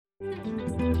Okay,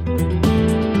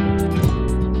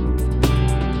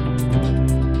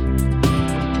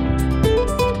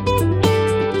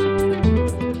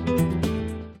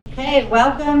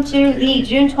 welcome to the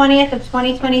June 20th of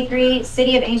 2023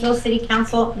 City of Angels City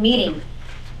Council meeting.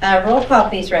 Roll call,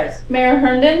 please, Rose. Mayor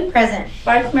Herndon. Present.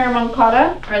 Vice Mayor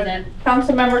Moncada. Present.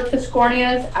 Councilmember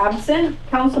Tiscornia is absent.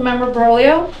 Councilmember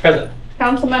Broglio. Present.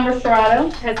 Councilmember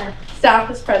Serrato. Present. Staff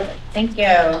is present. Thank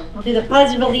you. We'll do the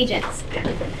Pledge of Allegiance.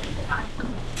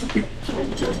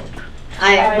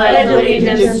 I pledge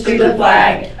allegiance to the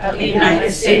flag of the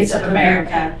United States of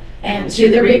America and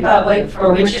to the republic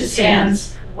for which it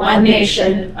stands, one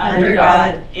nation, under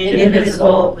God,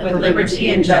 indivisible, with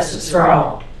liberty and justice for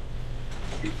all.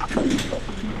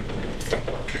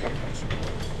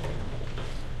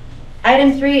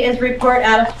 Item 3 is report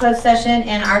out of closed session,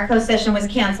 and our closed session was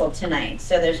canceled tonight,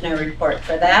 so there's no report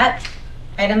for that.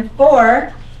 Item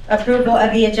 4, approval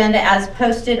of the agenda as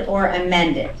posted or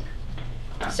amended.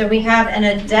 So we have an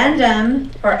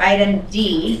addendum for item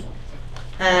D,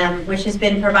 which has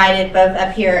been provided both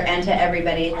up here and to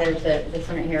everybody. There's this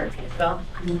one right here as well.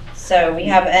 So we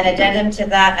have an addendum to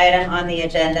that item on the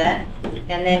agenda,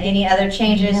 and then any other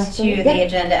changes to the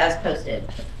agenda as posted.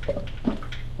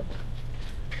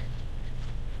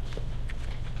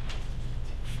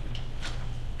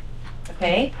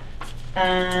 Okay.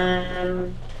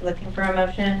 Looking for a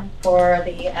motion for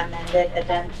the amended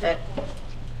addendum.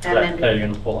 You're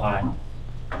going to pull I.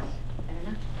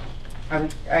 I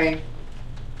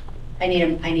need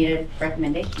a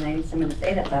recommendation. I need someone to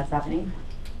say that that's happening.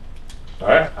 All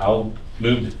right, I'll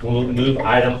move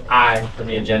item I from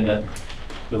the agenda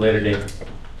to a later date.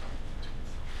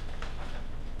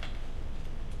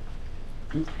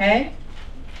 Okay.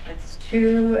 That's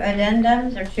 2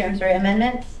 addendums, or 2, I'm sorry,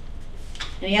 amendments.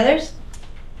 Any others?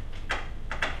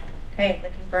 Okay,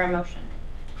 looking for a motion.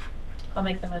 I'll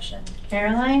make the motion.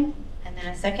 Caroline, and then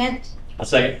a second. A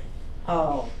second.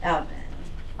 Oh, Alvin.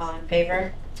 All in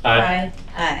favor? Aye.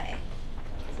 Aye.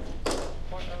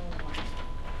 401.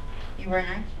 You were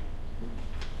an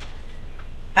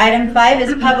aye? Item 5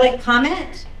 is public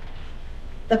comment.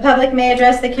 The public may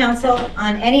address the council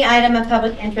on any item of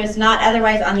public interest not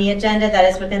otherwise on the agenda that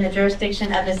is within the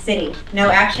jurisdiction of the city. No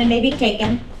action may be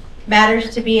taken. Matters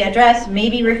to be addressed may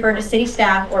be referred to city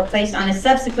staff or placed on a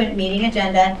subsequent meeting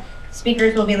agenda.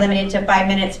 Speakers will be limited to 5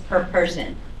 minutes per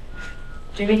person.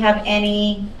 Do we have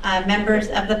any members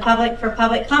of the public for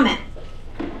public comment?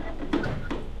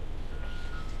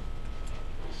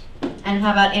 And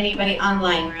how about anybody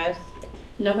online, Rose?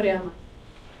 Nobody online.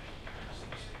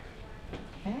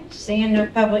 Okay, seeing no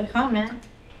public comment,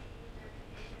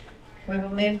 we will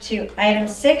move to item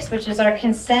 6, which is our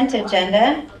consent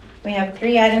agenda. We have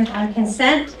 3 items on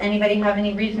consent. Anybody have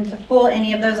any reason to pull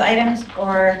any of those items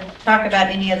or talk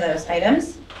about any of those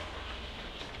items?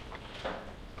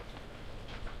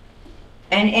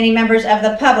 And any members of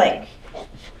the public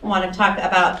want to talk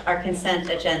about our consent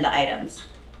agenda items?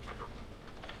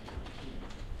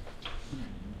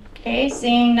 Okay,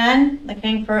 seeing none,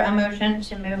 looking for a motion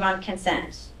to move on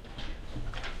consent.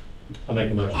 I'll make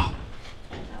a motion.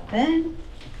 Alvin,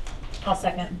 I'll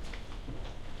second.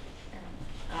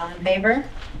 all in favor?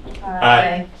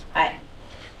 Aye. Aye.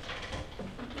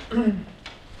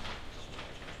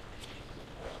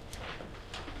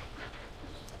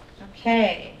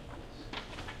 Okay.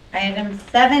 Item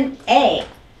 7A.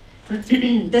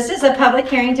 This is a public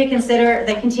hearing to consider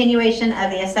the continuation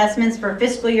of the assessments for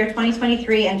fiscal year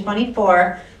 2023 and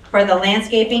 24 for the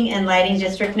landscaping and lighting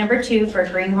district number 2 for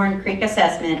Greenhorn Creek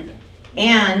assessment,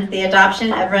 and the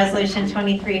adoption of resolution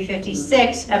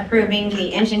 2356 approving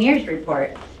the engineer's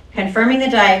report, confirming the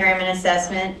diagram and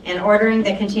assessment, and ordering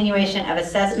the continuation of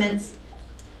assessments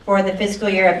for the fiscal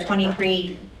year of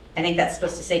 23. I think that's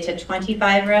supposed to say to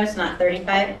 25, Rose, not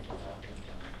 35.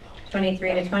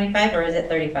 23 to 25, or is it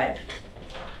 35?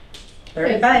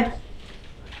 35.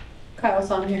 Kyle's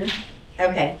on here.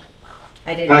 Okay.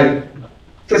 I did. Hi.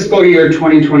 Fiscal year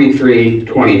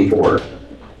 2023-24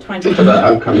 20. for the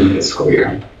upcoming fiscal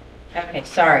year. Okay,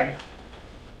 sorry.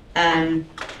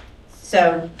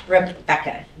 So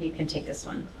Rebecca, you can take this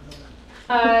one.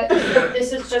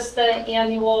 This is just the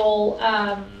annual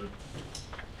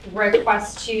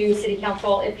request to City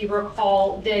Council. If you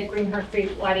recall, the Greenhorn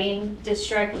Creek Lighting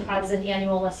District has an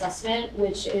annual assessment,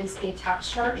 which is a tax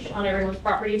charge on everyone's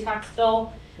property tax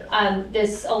bill.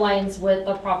 This aligns with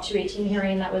the Prop 218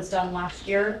 hearing that was done last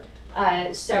year.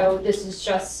 So this is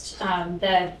just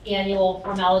the annual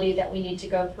formality that we need to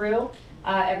go through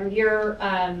every year.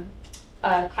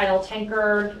 Kyle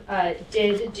Tankard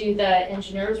did do the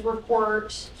engineer's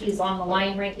report. He's on the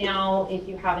line right now if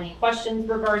you have any questions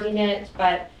regarding it,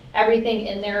 but Everything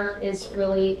in there is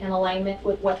really in alignment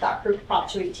with what that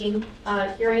Prop 218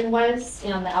 hearing was,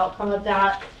 and the outcome of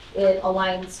that. It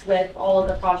aligns with all of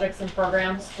the projects and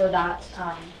programs for that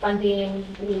funding.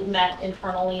 We met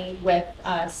internally with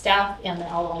staff and the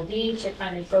LLD to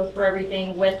kind of go through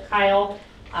everything with Kyle.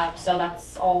 So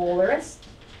that's all there is.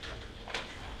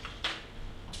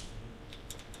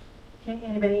 Okay,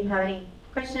 anybody have any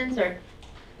questions or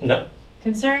No.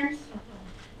 concerns?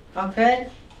 All good?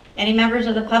 Any members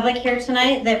of the public here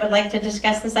tonight that would like to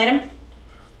discuss this item?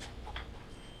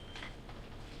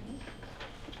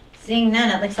 Seeing none,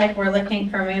 it looks like we're looking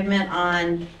for movement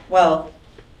on, well,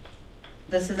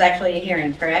 this is actually a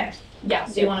hearing, correct? Yeah,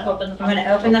 so you want to open the. I'm going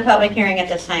to open the public hearing at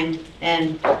this time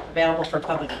and available for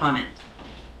public comment.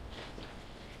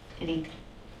 Any?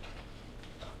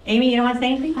 Amy, you don't want to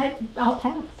say anything? I'll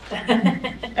pass.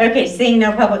 Okay, seeing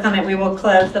no public comment, we will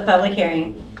close the public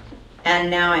hearing. And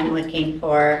now I'm looking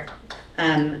for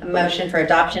a motion for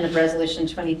adoption of Resolution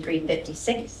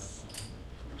 2356.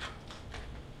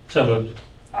 So moved.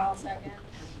 I'll second.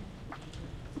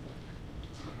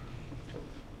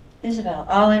 Isabel,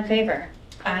 all in favor?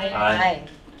 Aye.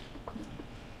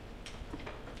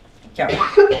 Joe.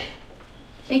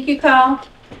 Thank you, Kyle.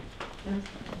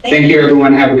 Thank you,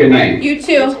 everyone. Have a good night. You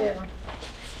too.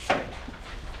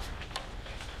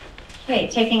 Okay,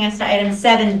 taking us to item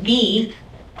 7B.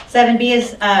 7B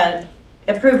is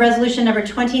approved resolution number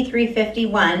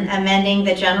 2351, amending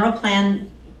the general plan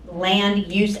land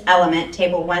use element,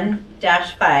 table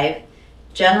 1-5,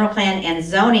 general plan and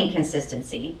zoning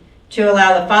consistency to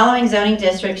allow the following zoning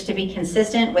districts to be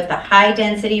consistent with the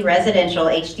high-density residential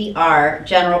HDR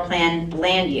general plan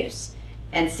land use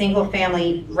and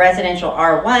single-family residential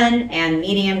R1 and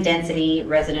medium-density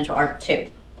residential R2.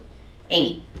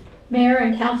 Amy. Mayor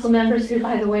and council members, who,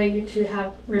 by the way, you two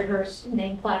have reverse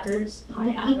name placards. I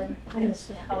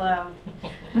understand. Hello.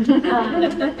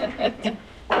 The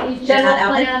general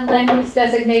plan land use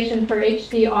designation for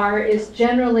HDR is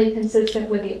generally consistent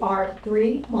with the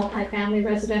R3 multifamily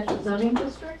residential zoning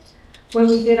district. When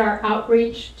we did our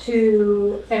outreach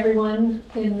to everyone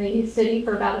in the city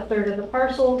for about a third of the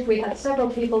parcels, we had several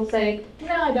people say,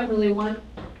 no, I don't really want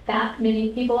that many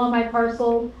people on my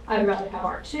parcel. I'd rather have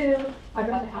R2, I'd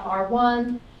rather have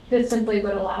R1. This simply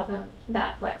would allow them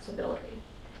that flexibility.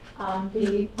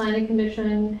 The planning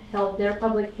commission held their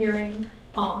public hearing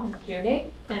on June 8th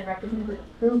and recommended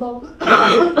approval.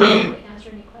 Answer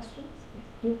any questions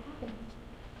if you have any.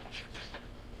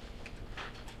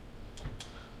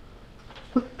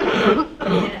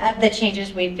 And of the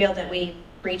changes, we feel that we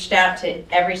reached out to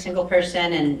every single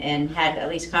person and had at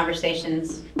least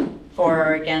conversations for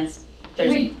or against.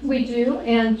 We do,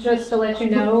 and just to let you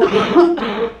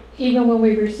know, even when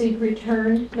we received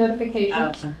return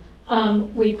notifications,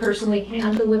 we personally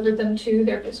hand delivered them to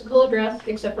their physical address,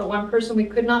 except for one person we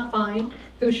could not find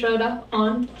who showed up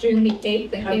on June the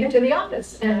 8th and came to the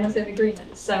office and was in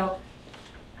agreement. So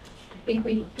I think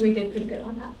we did pretty good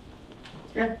on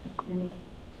that.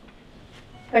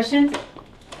 Questions?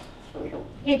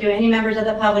 Okay, do any members of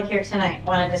the public here tonight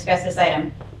want to discuss this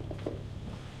item?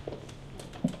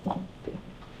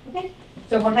 Okay,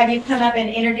 so we'll have you come up and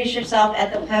introduce yourself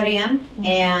at the podium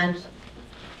and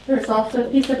There's also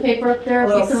a piece of paper up there,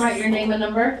 Hello. you can write your name and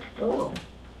number.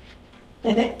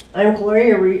 I'm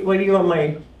Gloria. What do you want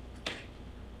my?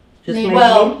 Just my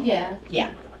Well, Yeah.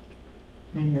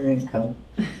 name? Your income.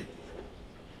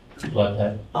 Blood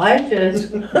type. I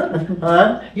just,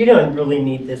 huh? You don't really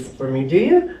need this for me, do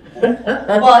you?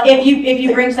 well, if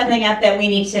you bring something up that we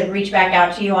need to reach back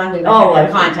out to you on, we Oh, will I have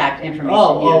see. contact information.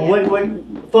 Oh,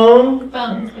 what, phone?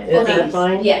 Phone. Is that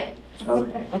fine? Yeah.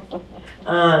 Okay.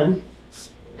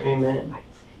 Wait a minute.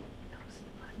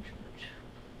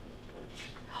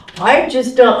 I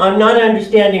just don't, I'm not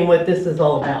understanding what this is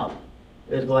all about,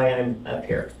 is why I'm up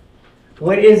here.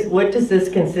 What does this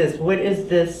consist? What is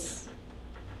this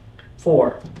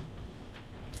for?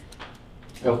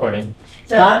 Go for it.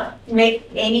 So,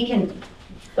 Amy can give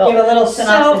Oh, a little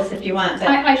synopsis if you want. But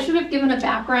I should have given a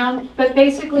background, but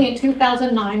basically in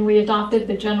 2009, we adopted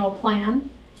the general plan.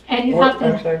 And you have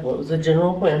I'm to, sorry, what was the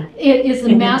general plan? it is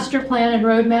the master plan and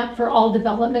roadmap for all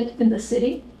development in the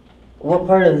city, What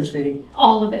part of the city?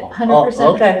 all of it, Oh,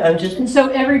 100%. okay, I'm just, And so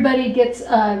everybody gets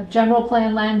a general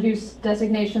plan land use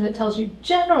designation that tells you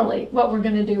generally what we're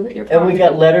gonna do with your and we property.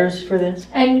 got letters for this?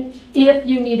 And if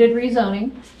you needed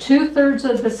rezoning, 2/3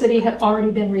 of the city had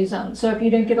already been rezoned. So if you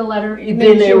didn't get a letter, it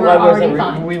means you were already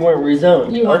fine. We weren't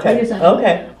rezoned. You weren't Okay, rezoned.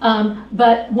 okay.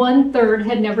 But 1/3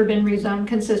 had never been rezoned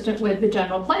consistent with the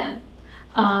general plan.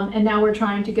 And now we're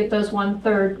trying to get those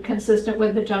 1/3 consistent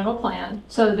with the general plan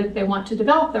so that if they want to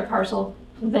develop their parcel,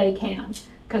 they can.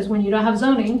 Because when you don't have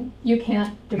zoning, you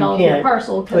can't develop your can't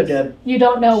parcel Put because a, you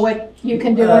don't know what you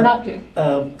can do or not do.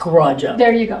 garage up.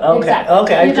 There you go, Okay, exactly.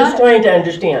 okay, I'm You just got it. trying to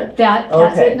understand. That's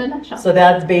Okay. it in a nutshell. So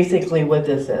that's basically what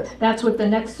this is. That's what the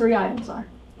next 3 items are.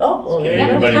 Oh, well, there you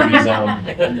go. Everybody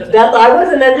rezone. That, I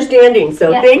wasn't understanding,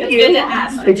 so Yeah, thank it's you. good to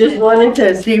ask. I just wanted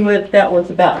to see what that was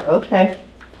about, okay.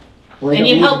 We And don't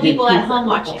you need help to do people at two home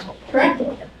separate watching. Correct.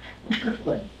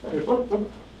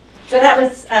 So that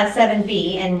was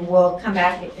 7B, and we'll come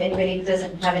back if anybody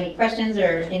doesn't have any questions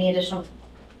or any additional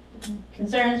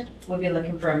concerns. We'll be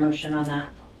looking for a motion on that.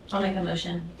 I'll make a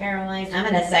motion. Caroline, I'm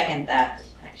gonna second that,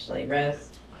 actually, Rose.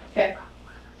 Okay.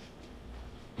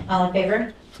 All in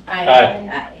favor?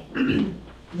 Aye.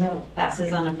 No,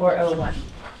 passes on a 401.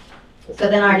 So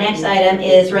then our next item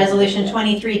is Resolution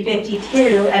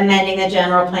 2352, amending the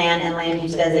general plan and land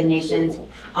use designations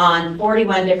on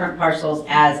 41 different parcels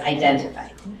as identified.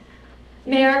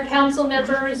 Mayor, council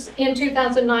members, in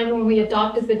 2009, when we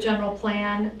adopted the general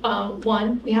plan,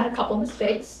 one, we had a couple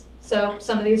mistakes, so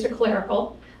some of these are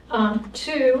clerical.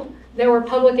 Two, there were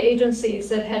public agencies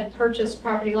that had purchased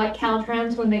property like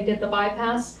Caltrans when they did the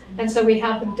bypass, and so we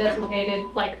have them designated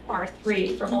like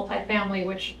R3 for multifamily,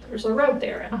 which there's a road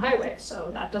there and a highway, so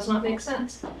that does not make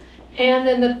sense. And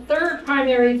then the third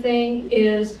primary thing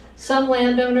is some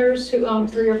landowners who own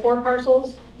 3 or 4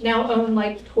 parcels now own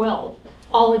like 12,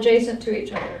 all adjacent to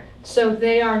each other. So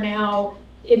they are now,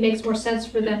 it makes more sense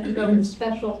for them to go to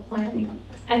special planning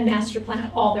and master plan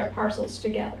all their parcels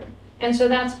together. And so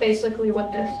that's basically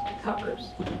what this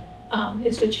covers,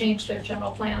 is to change their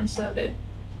general plan so that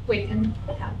we can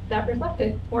have that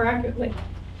reflected more accurately.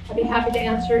 I'd be happy to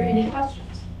answer any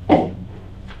questions.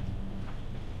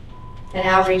 And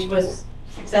outreach was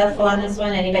successful on this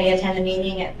one. Anybody attend the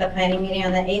meeting, at the planning meeting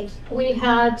on the 8th? We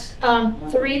had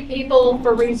 3 people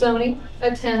for rezoning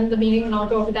attend the meeting, and I'll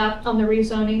go over that on the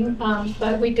rezoning.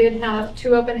 But we did have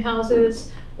 2 open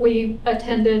houses. We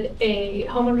attended a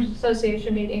homeowners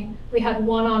association meeting. We had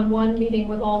one-on-one meeting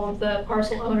with all of the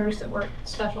parcel owners that were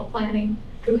special planning,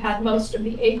 who had most of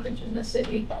the acreage in the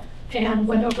city, and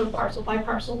went over parcel by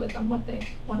parcel with them what they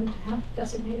wanted to have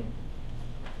designated.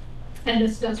 And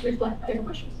this does reflect their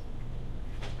wishes.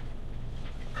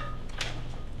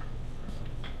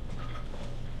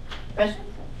 Questions?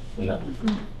 No.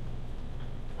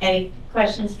 Any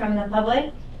questions from the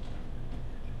public?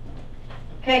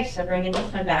 Okay, so bringing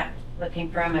this one back,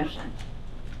 looking for a motion.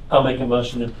 I'll make a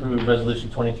motion to approve resolution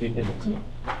 2352.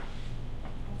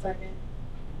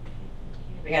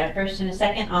 We got a first and a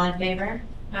second, all in favor?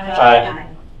 Aye.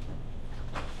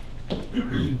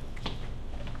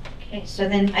 Okay, so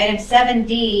then item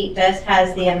 7D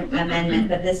has the amendment,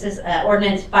 but this is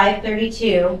ordinance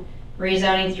 532,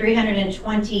 rezoning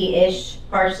 320-ish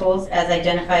parcels as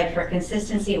identified for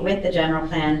consistency with the general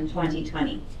plan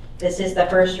 2020. This is the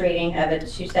first reading of a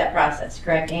 2-step process,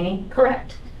 correct, Amy?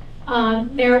 Correct.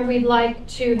 Mayor, we'd like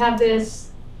to have this,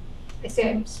 I say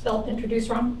I spelled introduce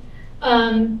wrong.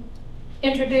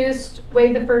 Introduced,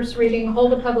 waive the first reading,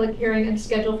 hold a public hearing, and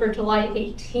schedule for July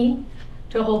 18th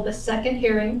to hold the second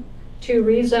hearing to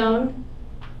rezone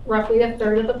roughly a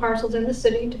third of the parcels in the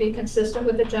city to be consistent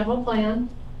with the general plan.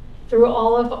 Through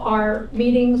all of our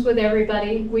meetings with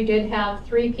everybody, we did have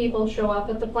 3 people show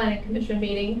up at the planning commission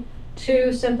meeting.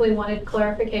 2 simply wanted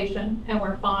clarification and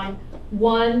were fine.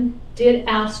 1 did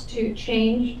ask to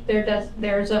change their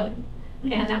zoning,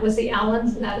 and that was the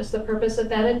Allens, and that is the purpose of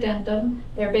that addendum.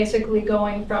 They're basically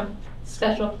going from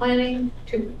special planning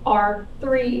to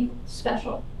R3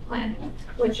 special planning,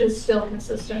 which is still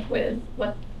consistent with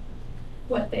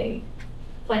what they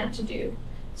plan to do.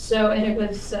 So, and it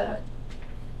was,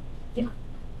 yeah.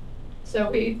 So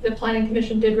the planning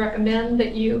commission did recommend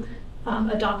that you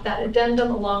adopt that addendum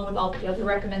along with all the other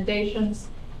recommendations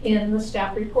in the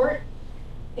staff report.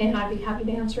 And I'd be happy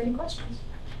to answer any questions.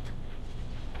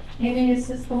 Amy, is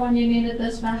this the one you needed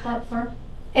this map up for?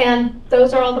 And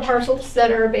those are all the parcels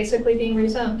that are basically being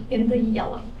rezoned in the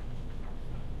yellow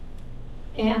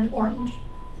and orange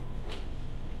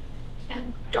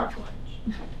and dark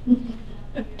orange.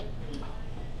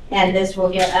 And this will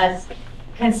get us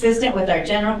consistent with our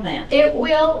general plan. It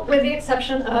will, with the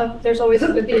exception of, there's always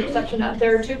with the exception of,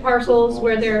 there are 2 parcels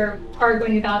where they're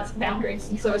arguing about boundaries.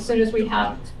 And so as soon as we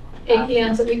have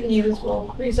APNs that we can use,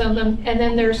 we'll rezone them. And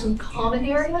then there's some common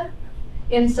area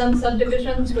in some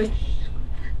subdivisions, which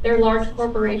they're large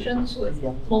corporations with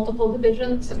multiple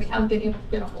divisions, and we haven't been able to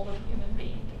get a hold of a human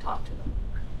being to talk to them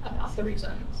about the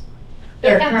rezones.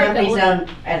 They're currently zoned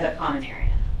as a common area.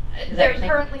 Is that They're what you're saying?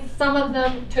 currently, some of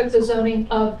them took the zoning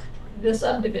of the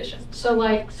subdivision. So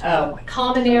like Oh,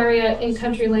 common area in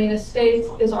Country Lane Estates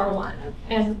is R1,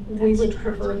 and we would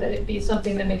prefer that it be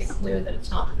something that makes it clear that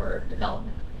it's not for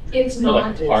development. It's So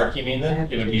like not. park, you mean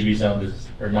then? It would be rezoned as,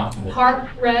 or not? Park,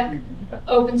 rec,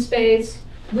 open space,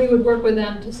 we would work with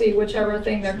them to see whichever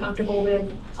thing they're comfortable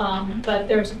with, but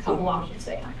there's a couple options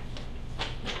they have.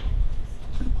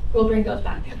 We'll bring those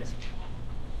back.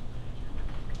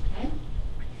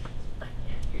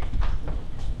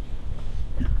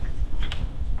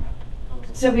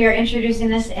 so we are introducing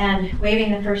this and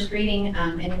waiving the first reading.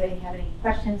 Anybody have any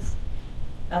questions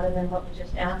other than what we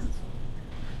just asked?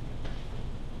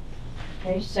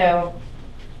 Okay, so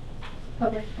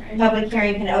public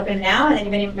hearing can open now.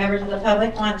 Anybody, members of the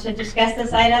public want to discuss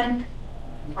this item?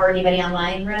 Or anybody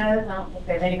online, Rose? I don't think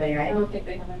there's anybody, right? don't think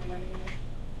they have anybody.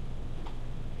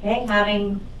 Okay,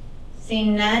 having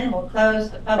seen none, we'll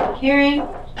close the public hearing.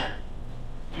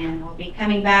 And we'll be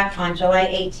coming back on July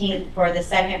 18th for the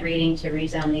second reading to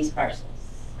rezone these parcels.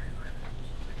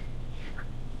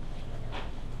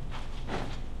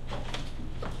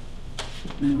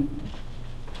 Item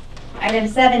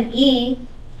 7E,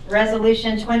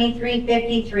 Resolution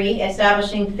 2353,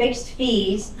 establishing fixed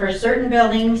fees for certain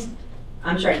building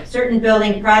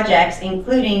projects,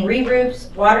 including re-roofs,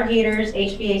 water heaters,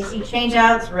 HVAC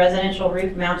changeouts, residential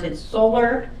roof-mounted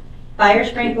solar, fire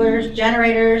sprinklers,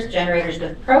 generators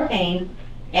with propane,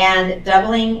 and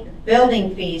doubling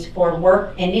building fees for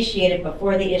work initiated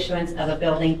before the issuance of a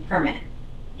building permit.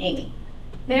 Amy.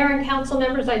 Mayor and council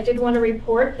members, I did want to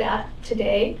report that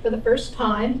today, for the first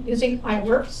time, using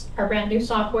iWorks, our brand new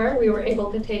software, we were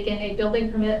able to take in a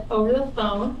building permit over the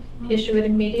phone, issue it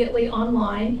immediately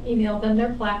online, email them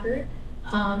their placard,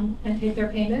 and take their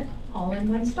payment all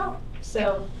in one stop.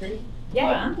 So,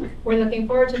 yeah, we're looking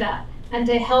forward to that. And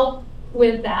to help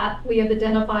with that, we have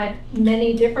identified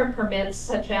many different permits,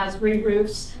 such as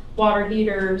re-roofs, water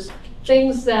heaters,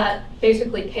 things that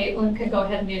basically Caitlin can go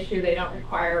ahead and issue. They don't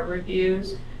require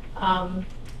reviews.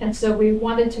 And so we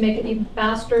wanted to make it even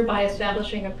faster by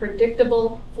establishing a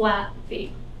predictable flat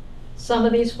fee. Some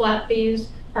of these flat fees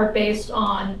are based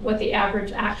on what the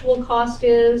average actual cost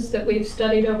is that we've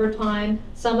studied over time.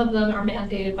 Some of them are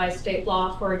mandated by state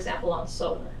law, for example, on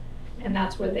solar. And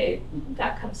that's where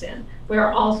that comes in. We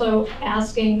are also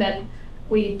asking that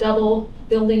we double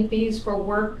building fees for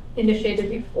work initiated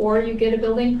before you get a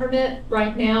building permit.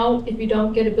 Right now, if you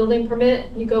don't get a building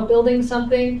permit, you go building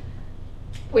something,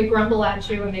 we grumble at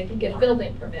you and make you get a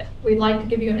building permit. We'd like to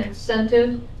give you an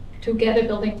incentive to get a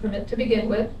building permit to begin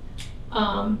with.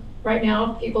 Right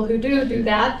now, people who do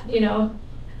that,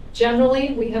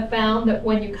 generally we have found that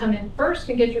when you come in first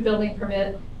and get your building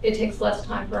permit, it takes less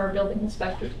time for our building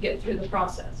inspector to get through the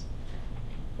process.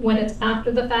 When it's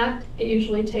after the fact, it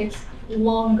usually takes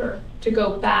longer to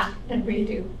go back and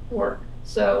redo work.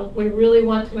 So we really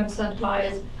want to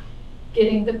incentivize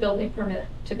getting the building permit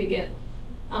to begin.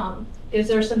 Is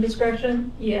there some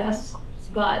discretion? Yes,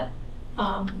 but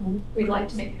we'd like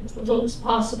to make it as little as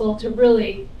possible to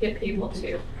really get people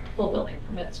to pull building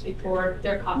permits before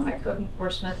they're caught by code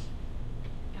enforcement,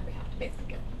 and we have to make them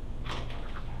get them.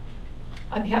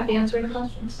 I'd be happy to answer any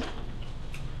questions.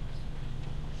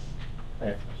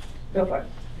 Go for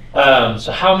it.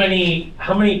 So how many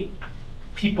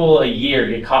people a year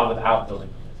get caught without building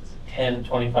permits? Is it 10,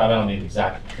 25? I don't need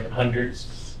exactly,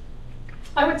 hundreds?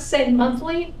 I would say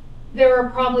monthly, there are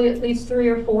probably at least 3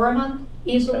 or 4 a month,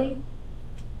 easily.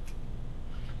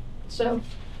 So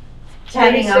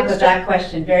Tagging off 36 of that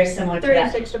question, very similar to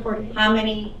that. 36 to 48. How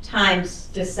many times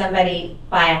does somebody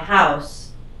buy a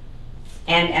house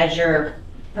and as you're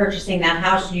purchasing that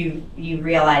house, you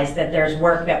realize that there's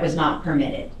work that was not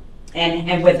permitted?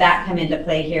 And would that come into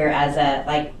play here as a,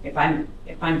 like, if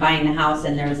I'm buying the house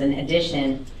and there's an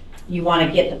addition, you want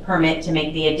to get the permit to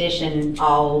make the addition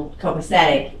all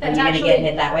copacetic, and you're going to get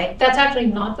hit that way? That's actually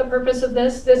not the purpose of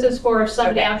this. This is for if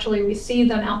somebody Okay. actually, we see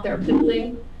them out there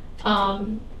building,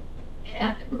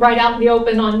 right out in the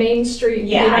open on Main Street.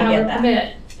 Yeah, they don't I have get a that.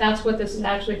 permit. That's what this is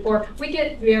actually for. We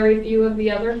get very few of the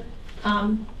other.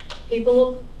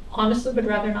 People honestly would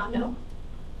rather not know.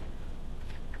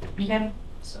 Okay.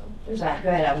 So There's that. Go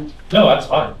ahead, Evan. No, that's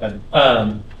fine.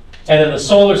 And then the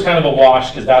solar's kind of a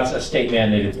wash because that's a state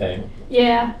mandated thing.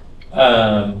 yeah,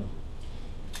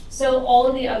 So all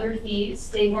of the other fees,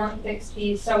 they weren't fixed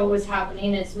fees, so what was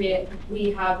happening is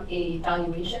we have a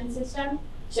valuation system.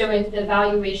 So if the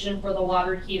valuation for the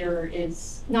water heater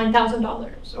is,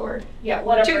 $9,000 or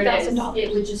whatever it is, $2,000.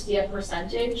 it would just be a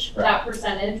percentage. Right. That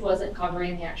percentage wasn't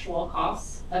covering the actual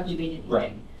costs of doing anything.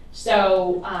 Right.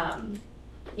 So,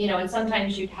 and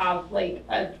sometimes you'd have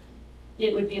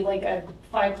it would be like a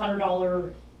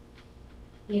 $500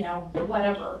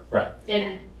 whatever. Right.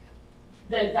 And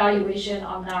the valuation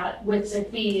on that with the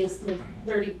fee is the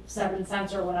 37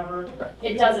 cents or whatever. Right.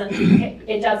 It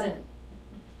doesn't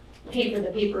pay for the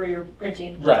paper you're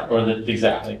printing. Right, or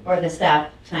exactly. Or the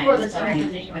staff time. Or the staff.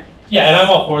 Yeah, and I'm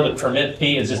all for the permit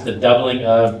fee, it's just the doubling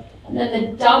of, And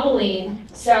then the doubling,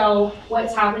 so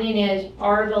what's happening is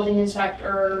our building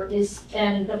inspector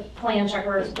and the plan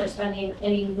checkers are spending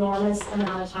an enormous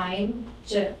amount of time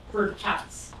for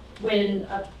cuts when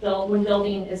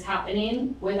building is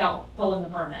happening without pulling the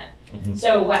permit. Mhm.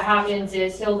 So what happens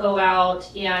is he'll go out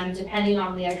and depending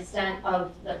on the extent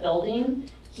of the building,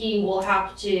 he will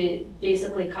have to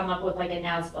basically come up with like an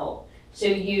as-built. So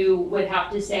you would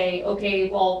have to say, okay,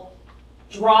 well,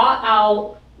 draw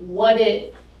out what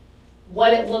it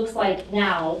looks like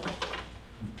now.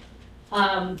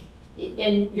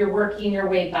 And you're working your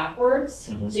way backwards.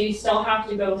 Mhm. So you still have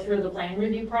to go through the plan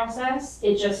review process.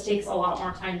 It just takes a lot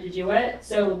more time to do it.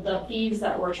 So the fees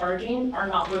that we're charging are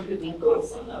not recouping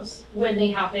costs on those when they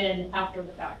happen after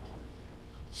the fact.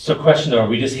 so question though, are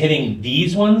we just hitting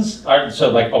these ones? So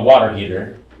like a water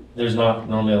heater, there's not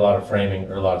normally a lot of framing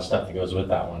or a lot of stuff that goes with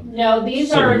that one. No,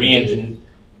 these So are, re-engine,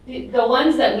 the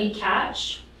ones that we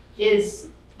catch is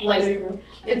like.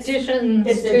 Additions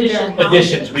It's to their addition. house.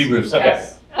 additions, re-roofs, okay.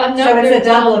 Yes. So it's a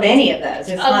double of any of those.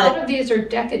 It's A lot not, of these are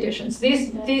deck additions.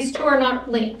 These two are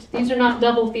not linked. These are not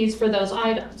double fees for those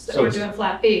items that So we're it's- doing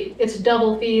flat fee. It's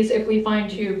double fees if we find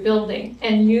you building.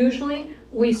 And usually,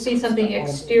 we see something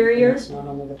exterior.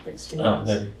 Oh,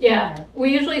 there- Yeah,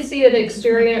 we usually see it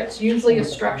exterior. It's usually a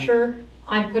structure.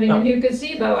 I'm putting a new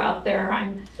gazebo out there.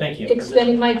 I'm Thank you.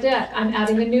 extending my deck. I'm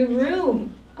adding a new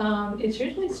room. It's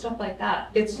usually stuff like that.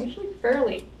 It's usually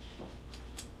fairly,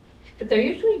 but they're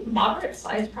usually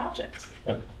moderate-sized projects.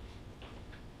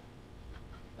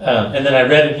 And then I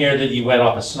read in here that you went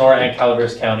off of Sonora and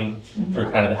Calaveras County for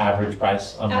kind of the average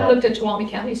price on I what? looked at Tuolumne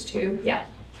counties too, yeah.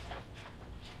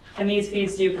 And these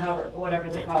fees do cover whatever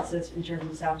the cost is in terms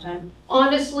of staff time?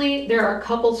 Honestly, there are a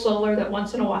couple solar that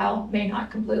once in a while may not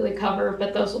completely cover,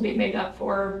 but those will be made up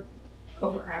for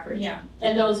over average. Yeah,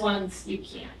 and those ones you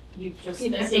can't. You just,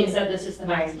 You the can't state really- said this is the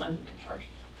maximum charge.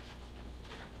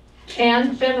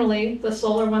 And generally, the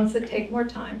solar ones that take more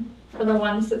time are the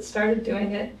ones that started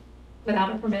doing it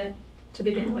without a permit to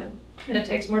begin with. And it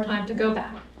takes more time to go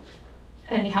back.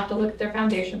 And you have to look at their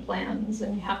foundation plans,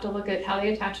 and you have to look at how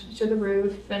they attach it to the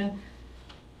roof, and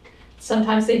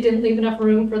sometimes they didn't leave enough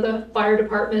room for the fire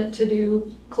department to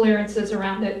do clearances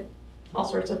around it, all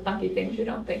sorts of funky things you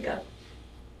don't think of.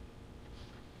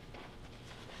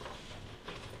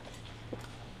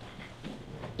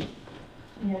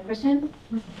 any other questions?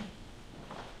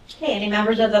 Okay, any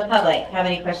members of the public have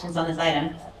any questions on this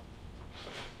item?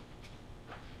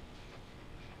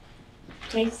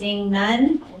 Okay, seeing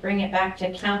none, we'll bring it back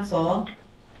to council.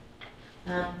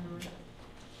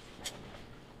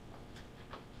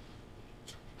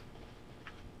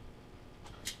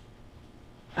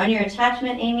 On your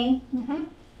attachment, Amy?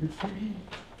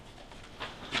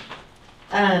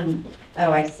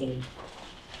 Oh, I see.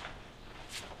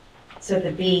 So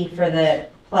the B for the,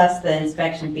 plus the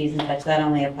inspection fees and such, that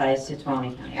only applies to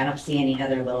Tuolumne County. I don't see any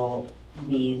other little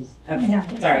Bs.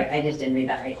 Okay, sorry, I just didn't read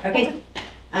that right. Okay.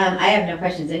 I have no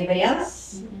questions. Anybody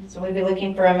else? So we'll be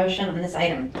looking for a motion on this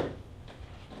item.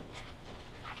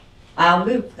 I'll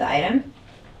move the item.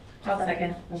 I'll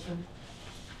second.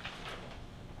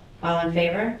 All in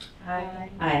favor? Aye.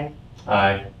 Aye.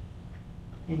 Aye.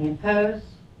 Any opposed?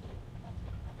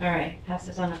 All right,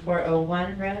 passes on a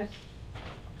 401, Rose.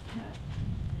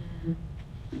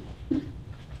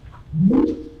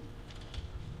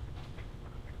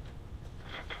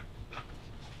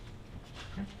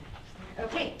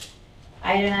 Okay,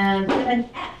 item 7F.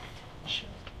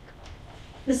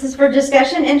 This is for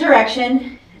discussion and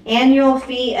direction, annual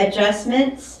fee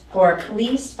adjustments for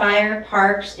police, fire,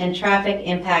 parks, and traffic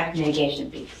impact mitigation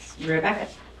fees. Rebecca.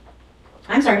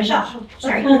 I'm sorry, Michelle,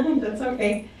 sorry. That's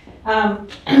okay.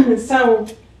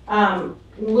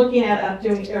 Looking at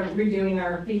redoing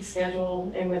our fee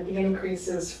schedule and with the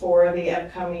increases for the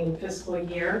upcoming fiscal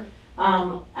year.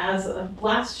 As of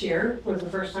last year was the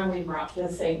first time we brought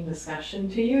this same discussion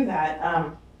to you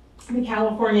that the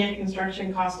California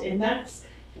Construction Cost Index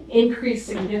increased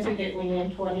significantly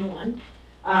in '21.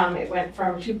 It went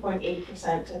from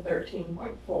 2.8% to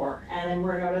 13.4%. And then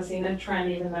we're noticing a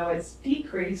trend, even though it's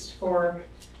decreased for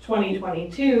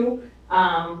 2022,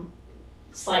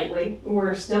 slightly,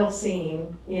 we're still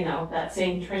seeing, that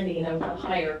same trending of a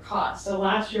higher cost. So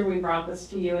last year we brought this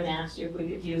to you and asked you if we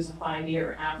could use a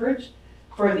 5-year average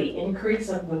for the increase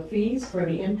of the fees, for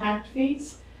the impact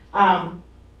fees.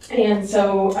 And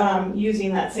so,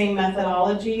 using that same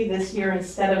methodology this year,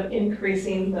 instead of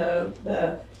increasing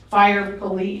the fire,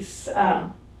 police,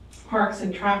 parks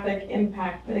and traffic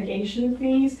impact mitigation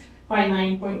fees by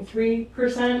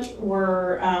 9.3%,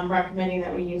 we're recommending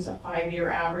that we use a 5-year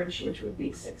average, which would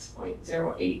be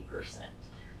 6.08%.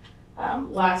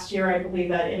 Last year, I believe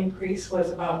that increase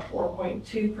was about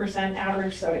 4.2%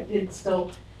 average, so it did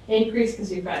still increase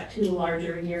because you've got 2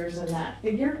 larger years in that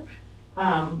figure.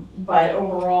 But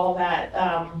overall,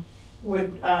 that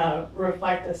would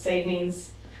reflect a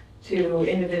savings to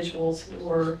individuals who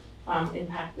were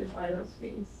impacted by those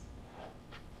fees.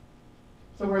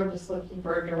 So we're just looking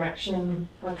for a direction,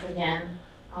 once again,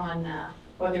 on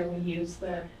whether we use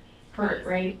the current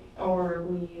rate or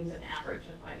we use an average,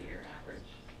 a 5-year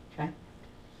average.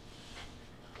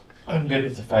 I'm good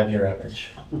with the 5-year average.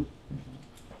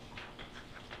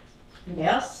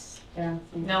 Yes?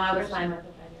 No, I was fine with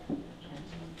the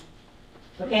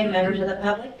 5-year. Okay, members of the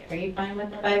public, are you fine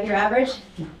with the 5-year average?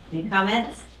 Any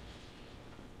comments?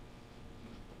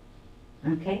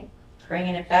 Okay,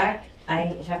 bringing it back.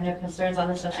 I have no concerns on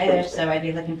this one either, so I'd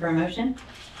be looking for a motion.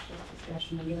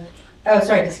 Oh,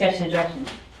 sorry, discussion and direction.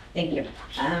 Thank you.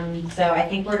 So I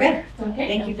think we're good. Okay.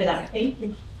 Thank you for that. Thank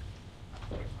you.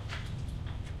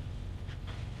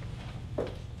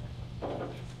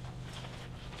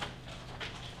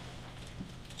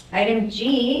 Item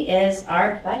G is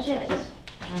our budget.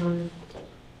 Can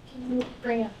you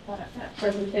bring up that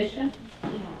presentation?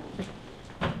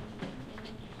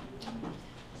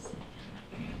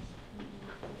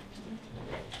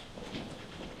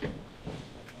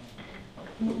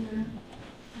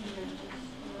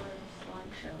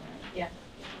 Yeah.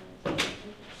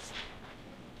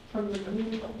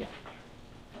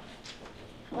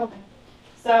 Okay.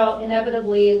 So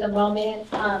inevitably, the moment,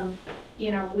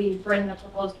 we bring the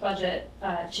proposed budget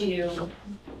to you,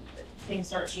 things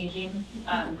start changing,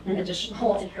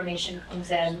 additional information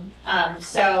comes in.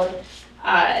 So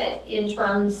in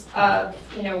terms of,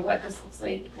 what this looks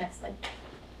like, next slide.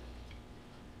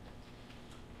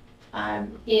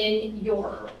 In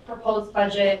your proposed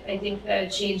budget, I think the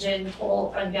change in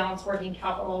total fund balance working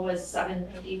capital was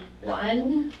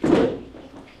 $751.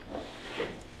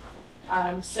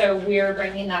 So we're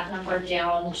bringing that number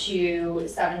down to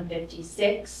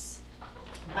 $756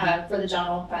 for the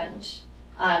general fund.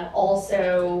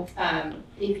 Also,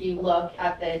 if you look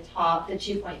at the top, the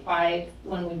 2.5,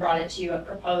 when we brought it to you,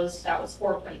 proposed, that was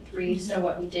 4.3. So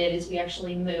what we did is we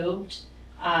actually moved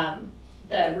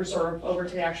the reserve over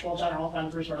to the actual general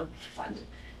fund reserve fund.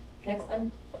 Next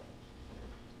one.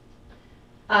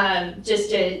 Just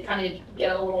to kind of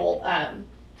get a little, I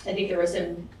think there was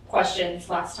some questions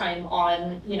last time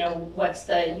on, what's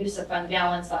the use of fund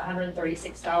balance, that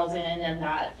 136,000 and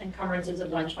that encumbrances of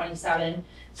 127.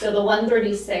 So the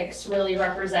 136 really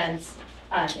represents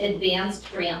advanced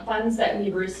grant funds that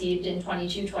we've received in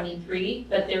 22-23,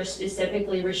 but they're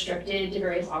specifically restricted to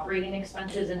various operating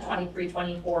expenses in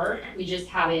 23-24. We just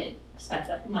haven't spent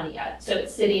that money yet. So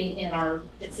it's sitting in our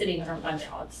fund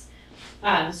balance.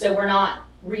 So we're not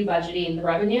rebudgeting the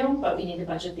revenue, but we need to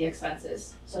budget the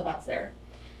expenses. So that's there.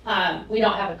 We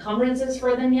don't have encumbrances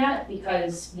for them yet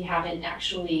because we haven't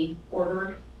actually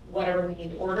ordered whatever we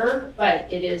need to order,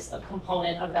 but it is a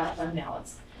component of that fund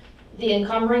balance. The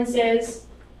encumbrances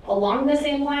along the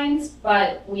same lines,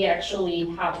 but we actually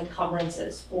have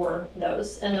encumbrances for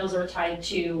those, and those are tied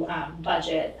to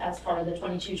budget as part of the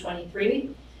 22-23.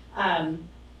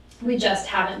 We just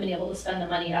haven't been able to spend the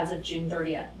money as of June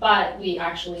 30th, but we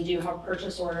actually do have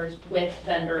purchase orders with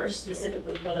vendors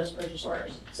specifically for those purchase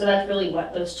orders. So that's really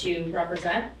what those two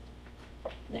represent.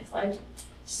 Next slide.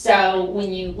 So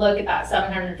when you look at that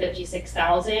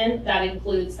 756,000, that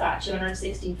includes that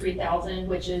 263,000,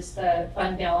 which is the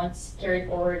fund balance carried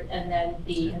forward, and then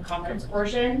the encumbrance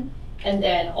portion. And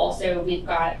then also we've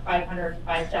got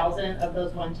 505,000 of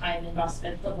those one-time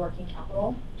investments of working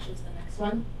capital, which is the next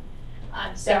one.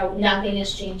 So nothing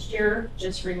has changed here,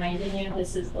 just reminding you,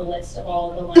 this is the list of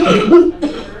all of the line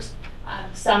expenditures.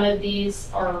 Some of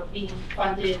these are being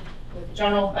funded with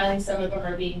general funds, some of them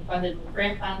are being funded with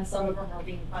grant funds, some of them are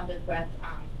being funded with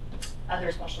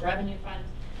other special revenue funds.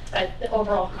 But the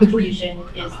overall contribution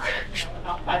is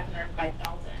about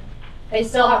 505,000. I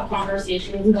still have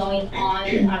conversations going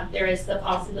on. There is the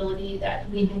possibility that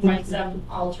we can find some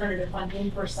alternative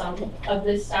funding for some of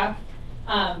this stuff.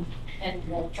 And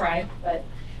we'll try, but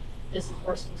this is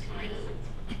worst case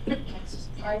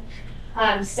scenario.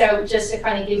 So just to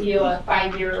kind of give you a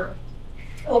 5-year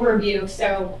overview.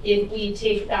 So if we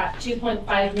take that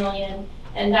 2.5 million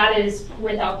And that is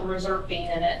without the reserve being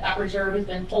in it. That reserve has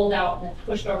been pulled out and then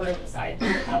pushed over to the side.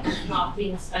 It's not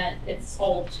being spent, it's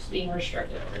all just being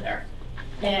restricted over there.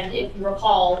 And if you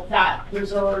recall, that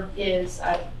reserve is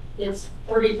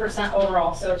 30%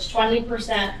 overall. So it's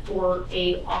 20% for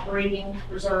a operating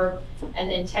reserve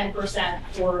and then 10%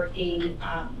 for a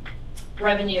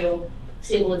revenue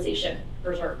stabilization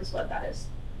reserve is what that is.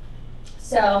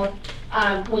 So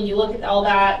when you look at all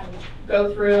that,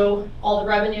 go through all the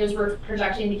revenues we're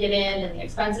projecting to get in and the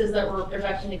expenses that we're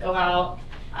projecting to go out,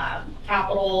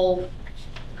 capital,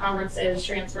 conferences,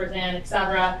 transfers in, et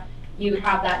cetera, you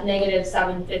have that negative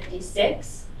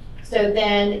 756. So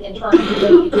then in terms of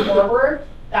looking forward,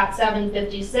 that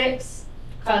 756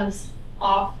 comes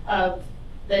off of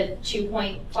the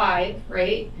 2.5,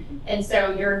 right? And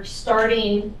so your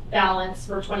starting balance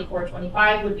for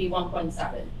 24-25 would be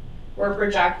 1.7. We're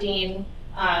projecting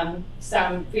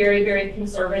some very, very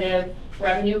conservative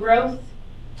revenue growth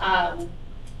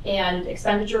and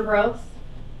expenditure growth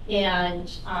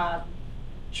and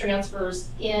transfers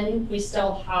in. We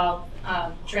still have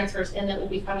transfers in that will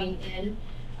be coming in.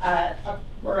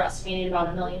 We're estimating about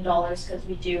 $1 million because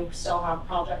we do still have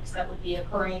projects that would be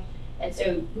occurring. And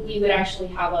so we would actually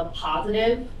have a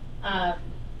positive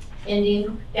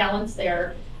ending balance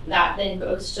there that then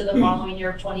goes to the following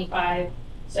year of 25.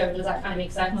 So does that kind of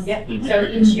make sense? Yeah. So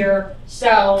each year,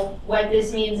 so what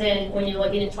this means when you're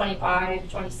looking at 25,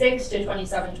 26 to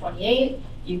 27, 28,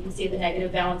 you can see the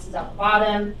negative balances at the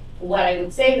bottom. What I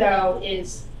would say though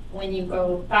is when you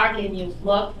go back and you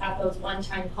look at those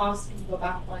one-time costs, can you go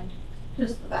back one?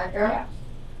 Just the background.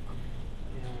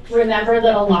 Yeah. Remember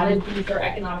that a lot of these are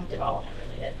economic development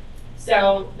related.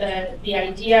 So the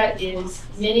idea is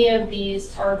many of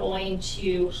these are going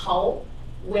to help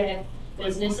with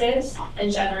businesses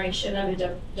and generation of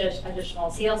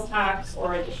additional sales tax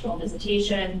or additional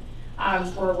visitation.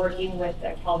 We're working with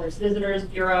the Calder's Visitors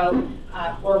Bureau.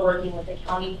 We're working with the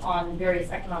county on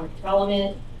various economic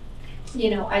development,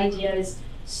 ideas.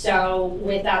 So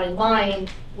with that in mind,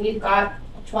 we've got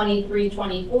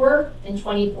 23-24 and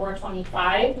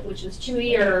 24-25, which is 2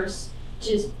 years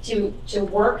to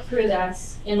work through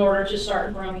this in order to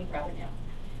start growing revenue.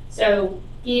 So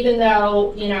even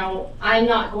though, I'm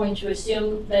not going to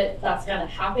assume that that's going to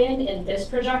happen in this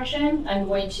projection, I'm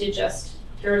going to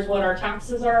here's what our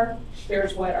taxes are,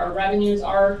 here's what our revenues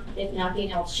are, if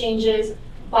nothing else changes.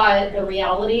 But the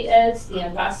reality is the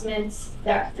investments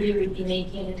that we would be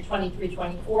making in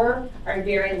 23-24 are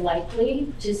very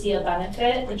likely to see a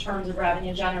benefit in terms of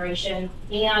revenue generation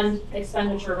and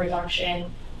expenditure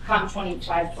reduction come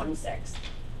 25-26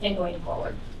 and going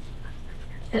forward.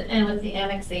 And with the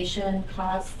annexation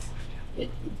costs,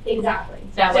 Exactly.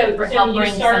 that So- would so help you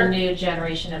bring start- some new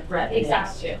generation of revenue.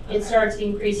 Exactly. It starts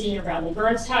increasing your Bradley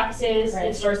Burns taxes. Right.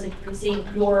 It starts increasing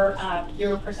your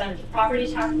percentage of property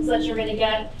taxes that you're gonna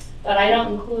get. But I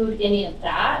don't include any of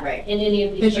that Right. in any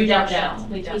of these Because you don't projections.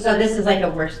 know. We don't. So this is like a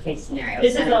worst case scenario.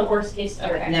 This is a worst case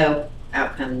scenario. No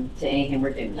outcome to anything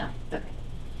we're doing now. Okay.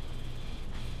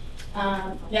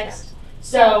 Next.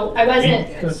 So I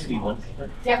wasn't, Go to the one.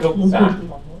 yeah. Go back.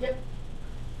 Yep.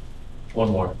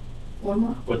 One more, One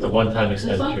more. with the one-time one?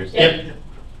 expenditures. Yeah. Yep.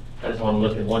 I just want to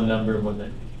look at one number,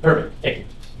 perfect, thank you.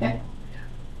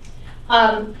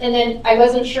 And then I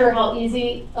wasn't sure how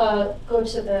easy, go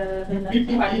to the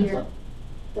 5 year.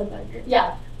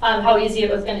 Yeah, how easy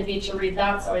it was gonna be to read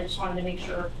that, so I just wanted to make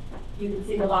sure you could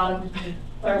see the bottom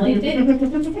clearly.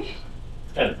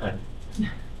 Kind of time.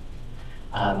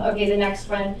 Okay, the next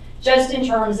one, just in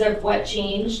terms of what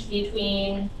changed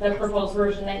between the proposed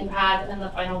version that you had and the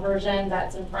final version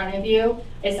that's in front of you,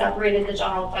 I separated the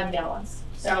general fund balance.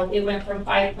 So it went from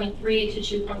 5.3 to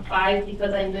 2.5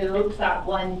 because I moved that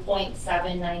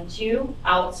 1.792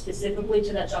 out specifically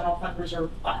to that general fund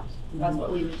reserve fund. That's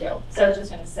what we would do. So it's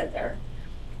just gonna sit there.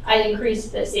 I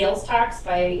increased the sales tax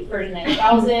by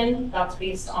 39,000. That's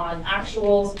based on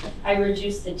actuals. I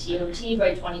reduced the TOT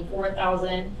by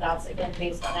 24,000. That's again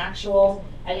based on actuals.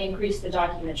 I increased the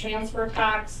document transfer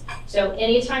tax. So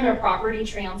anytime a property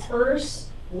transfers,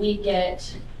 we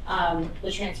get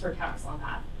the transfer tax on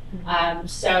that.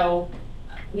 So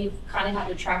we've kind of had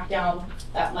to track down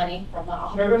that money from the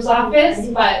auditor's office,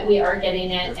 but we are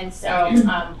getting it. And so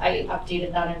I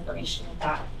updated that information with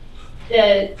that.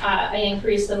 I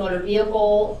increased the motor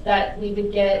vehicle that we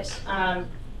would get,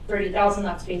 30,000,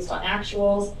 that's based on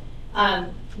actuals.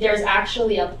 There's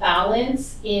actually a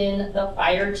balance in the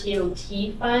fire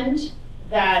TOT fund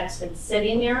that's been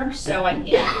sitting there, so I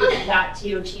included that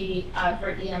TOT for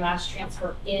EMS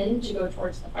transfer in to go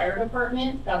towards the fire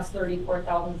department. That's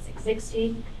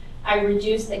 34,660. I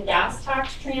reduced the gas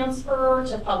tax transfer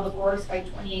to public works by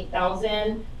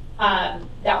 28,000.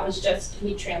 That was just,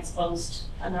 we transposed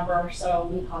a number, so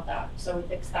we caught that, so we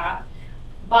fixed that.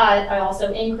 But I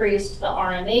also increased the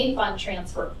RMA fund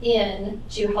transfer in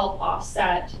to help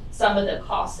offset some of the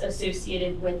costs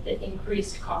associated with the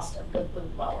increased cost of the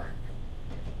boom mower.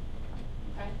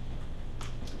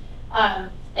 Okay.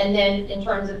 And then in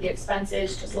terms of the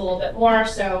expenses, just a little bit more.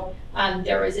 So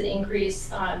there was an increase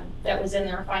that was in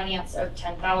their finance of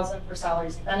 $10,000 for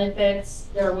salaries and benefits.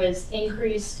 There was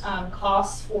increased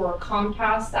costs for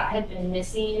Comcast that had been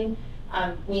missing.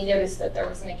 We noticed that there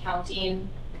was an accounting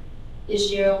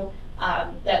issue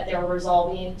that they're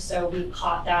resolving, so we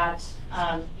caught that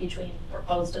between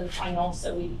proposed and final,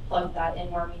 so we plugged that in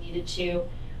where we needed to.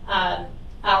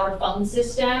 Our phone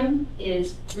system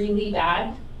is really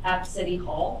bad at City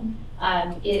Hall.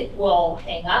 It will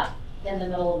hang up in the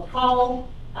middle of the call.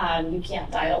 You can't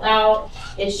dial out.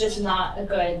 It's just not a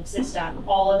good system.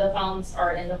 All of the phones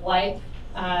are end of life.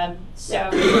 So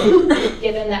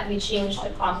given that we changed to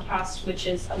Comcast, which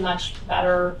is a much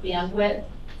better bandwidth,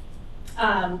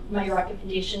 my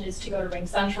recommendation is to go to Ring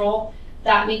Central.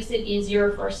 That makes it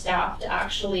easier for staff to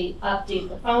actually update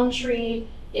the phone tree.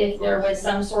 If there was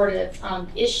some sort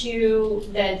of issue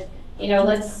that,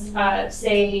 let's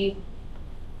say,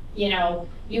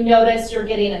 you notice you're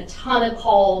getting a ton of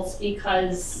calls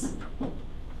because,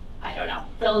 I don't know,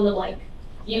 fill in the blank.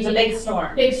 It's a big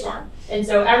storm. Big storm. And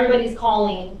so everybody's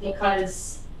calling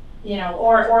because,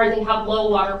 or they have low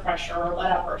water pressure or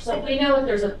whatever. So if we know that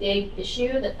there's a big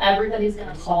issue that everybody's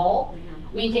gonna call,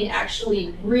 we can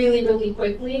actually really, really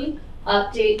quickly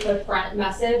update the front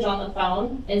message on the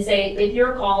phone and say, if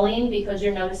you're calling because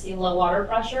you're noticing low water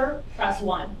pressure, press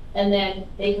 1. And then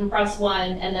they can press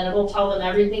 1 and then it'll tell them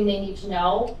everything they need to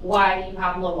know why you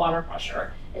have low water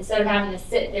pressure, instead of having to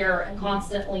sit there and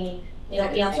constantly,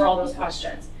 answer all those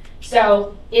questions.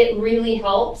 So it really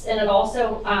helps, and it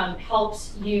also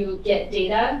helps you get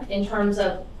data in terms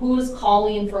of who's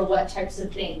calling for what types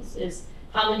of things. Is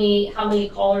how many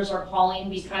callers are calling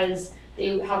because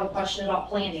they have a question about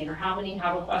planning, or how many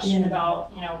have a question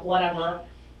about whatever.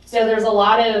 So there's a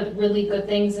lot of really good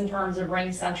things in terms of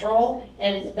Ring Central,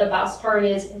 and the best part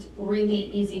is it's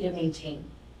really easy to maintain,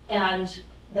 and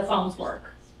the phones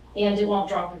work, and it won't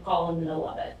drop your call in the middle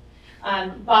of it.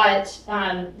 But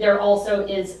there also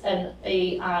is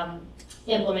a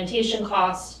implementation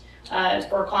cost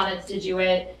for Connets to do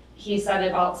it. He said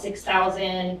about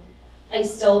 $6,000. I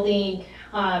still think,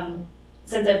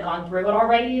 since I've gone through it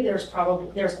already, there's quite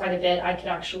a bit I could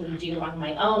actually do on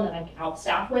my own, and I can help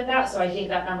staff with that. So I think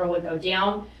that number would go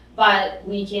down, but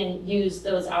we can use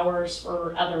those hours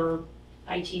for other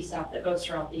IT stuff that goes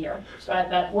throughout the year. So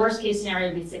that worst case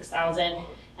scenario would be $6,000.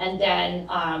 And then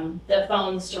the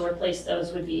phones to replace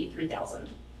those would be $3,000.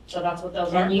 So that's what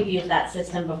those are. And you've used that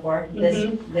system before,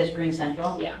 this Ring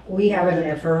Central? Yeah. We have it at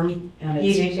our firm, and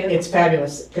You do too? it's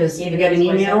fabulous, because you get an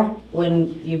email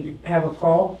when you have a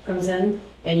call comes in,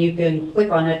 and you can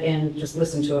click on it and just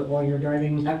listen to it while you're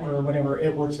driving or whatever.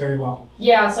 It works very well.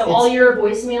 Yeah, so all your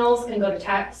voicemails can go to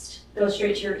text, go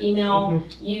straight to your email.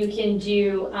 You can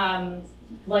do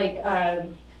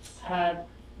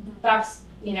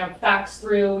fax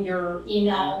through your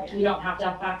email. You don't have to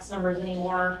have fax numbers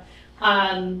anymore.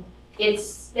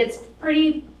 It's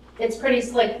pretty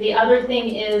slick. The other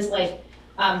thing is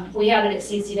we had it at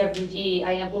CCWD.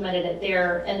 I implemented it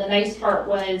there, and the nice part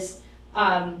was,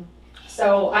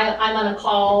 so I'm on a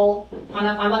call,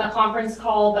 I'm on a conference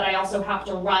call, but I also have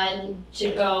to run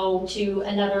to go to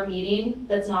another meeting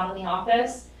that's not in the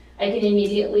office. I can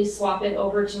immediately swap it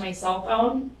over to my cell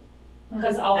phone,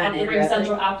 because I'll have the Ring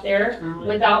Central app there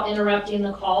without interrupting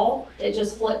the call. It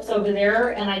just flips over there,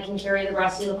 and I can carry the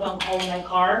rest of the phone call in my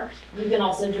car. You can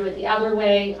also do it the other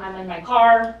way. I'm in my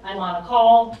car, I'm on a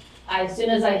call. As soon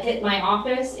as I hit my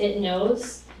office, it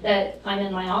knows that I'm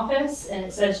in my office, and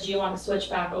it says, do you want to switch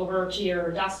back over to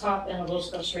your desktop? And it'll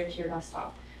just go straight to your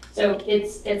desktop. So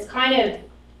it's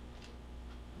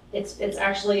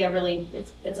actually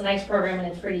it's a nice program, and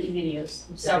it's pretty easy to use.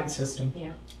 It's a good system.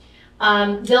 Yeah.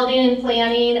 Building and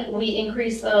planning, we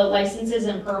increased the licenses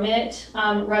and permit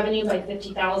revenue by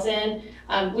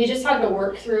 $50,000. We just had to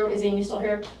work through, is Amy still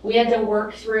here? We had to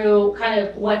work through kind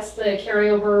of what's the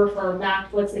carryover for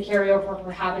MAC, what's the carryover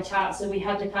for Habitat. So we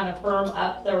had to kind of firm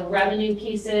up the revenue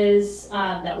pieces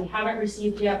that we haven't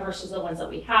received yet versus the ones that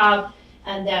we have,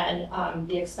 and then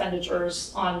the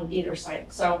expenditures on either side.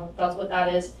 So that's what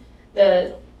that is.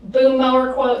 The boom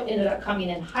mower quote ended up coming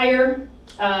in higher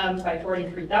by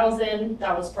 $43,000.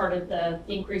 That was part of the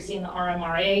increasing the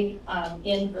RMRA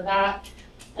in for that.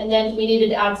 And then we needed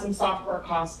to add some software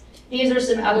costs. These are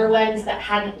some other ones that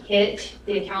hadn't hit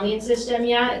the accounting system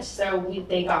yet, so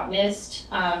they got missed.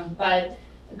 But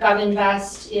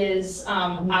GovInvest is,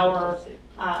 our,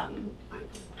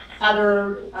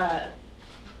 other,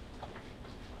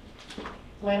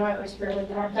 why do I always feel like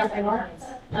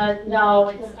no,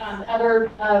 it's,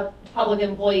 other, public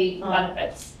employee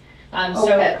benefits.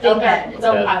 So Okay, think okay. of,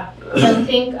 so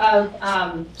think of,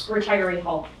 retiree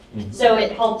health. Mhm. So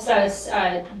it helps us,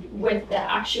 with the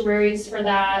actuaries for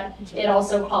that. It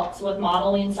also helps with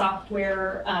modeling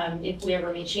software, if we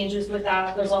ever make changes with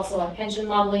that. There's also a pension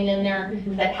modeling in there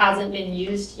that hasn't been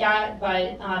used yet,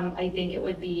 but, I think it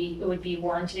would be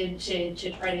warranted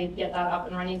to try to get that up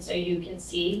and running so you can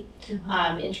see,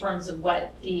 in terms of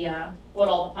what what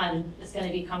all the fund is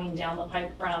gonna be coming down the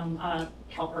pipe from,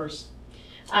 CalPERS.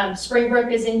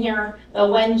 Springbrook is in here. The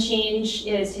one change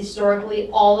is historically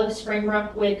all of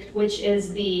Springbrook, which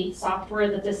is the software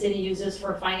that the city uses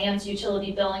for finance,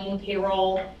 utility billing,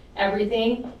 payroll,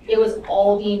 everything. It was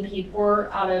all being paid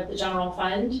for out of the general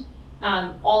fund.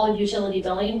 All of utility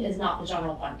billing is not the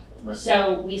general fund. Right.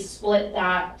 So we split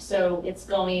that, so it's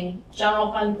going,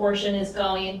 general fund portion is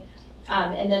going,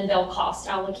 and then they'll cost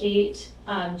allocate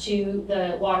to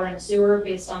the water and sewer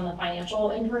based on the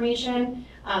financial information.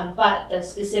 But the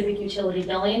specific utility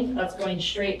billing, that's going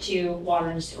straight to water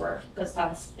and sewer, because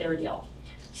that's their deal.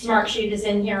 Smartsheet is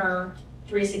in here,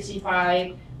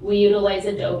 365. We utilize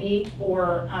Adobe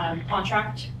for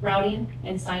contract routing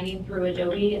and signing through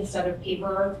Adobe instead of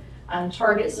paper.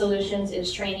 Target Solutions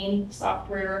is training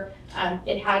software.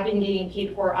 It had been getting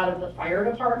paid for out of the fire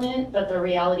department, but the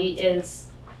reality is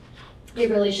it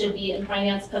really should be in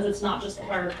finance because it's not just the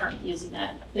fire department using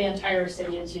it. The entire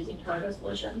city is using Target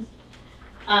Solutions.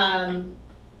 And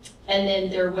then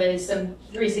there was some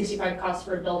 365 costs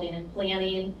for building and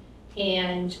planning,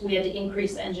 and we had to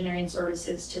increase the engineering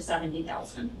services to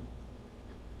 70,000.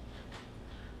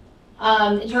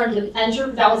 In terms of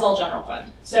that was all general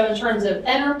fund. So in terms of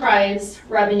enterprise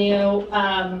revenue,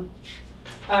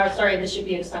 sorry, this should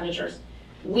be expenditures.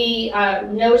 We,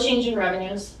 no change in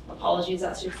revenues, apologies,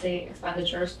 that should say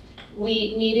expenditures.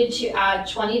 We needed to add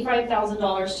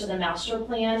 $25,000 to the master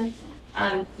plan.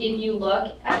 If you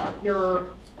look at your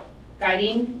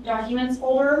guiding documents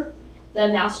folder, the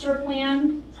master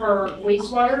plan for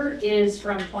wastewater is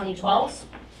from 2012.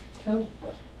 It's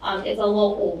a little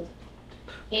old.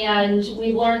 And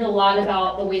we've learned a lot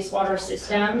about the wastewater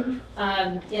system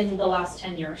in the last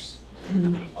 10 years,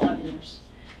 11 years.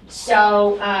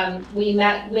 So we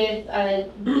met with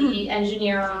the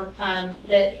engineer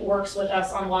that works with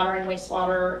us on water and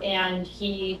wastewater, and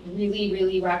he really,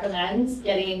 really recommends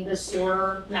getting the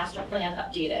sewer master plan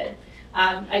updated.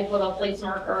 I put a place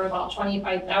marker about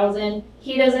 25,000.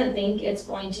 He doesn't think it's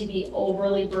going to be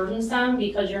overly burdensome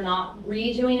because you're not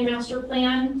redoing a master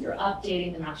plan, you're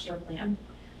updating the master plan.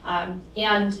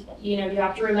 And you know, you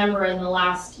have to remember in the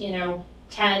last,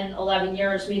 10, 11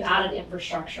 years, we've added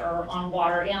infrastructure on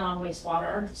water and on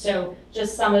wastewater. So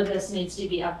just some of this needs to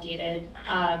be updated.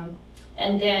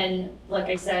 And then, like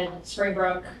I said,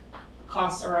 Springbrook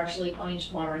costs are actually going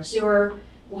to water and sewer.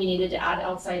 We needed to add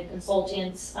outside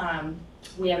consultants.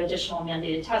 We have additional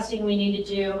mandated testing we need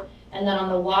to do. And then on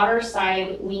the water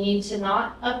side, we need to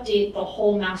not update the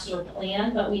whole master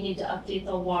plan, but we need to update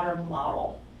the water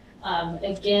model.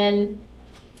 Again,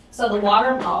 so the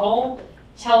water model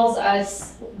tells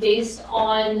us based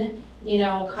on,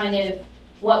 kind of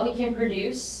what we can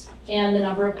produce and the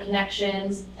number of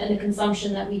connections and the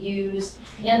consumption that we use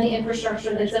and the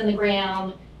infrastructure that's in the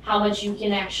ground, how much you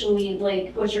can actually,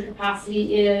 what your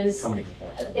capacity is. How many?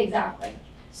 Exactly.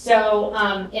 So,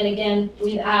 and again,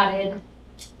 we've added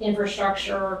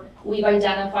infrastructure, we've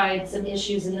identified some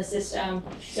issues in the system,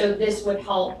 so this would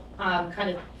help kind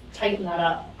of tighten that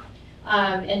up.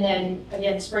 And then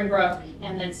again, Springbrook,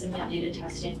 and then some mandated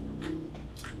testing.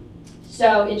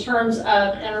 So in terms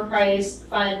of enterprise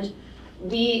fund,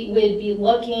 we would be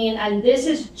looking, and this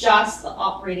is just the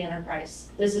operating enterprise.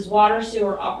 This is water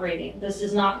sewer operating. This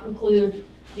does not include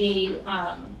the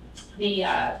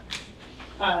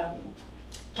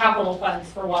capital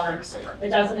funds for water and sewer. It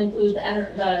doesn't include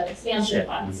the expansion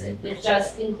funds. It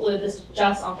just includes this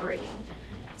just operating.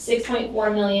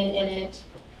 6.4 million in it.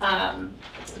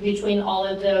 Between all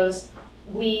of those,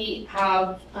 we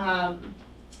have, our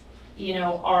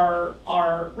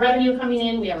revenue coming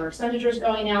in, we have our expenditures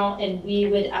going out, and we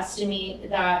would estimate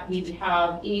that we would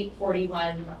have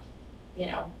 841,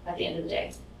 at the end of the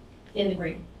day, in the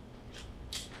green.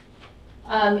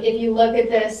 If you look at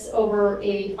this over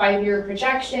a 5-year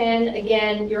projection,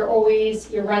 again, you're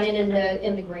running in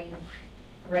the green,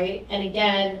 right? And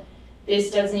again, this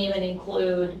doesn't even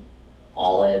include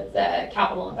all of the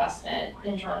capital investment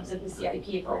in terms of the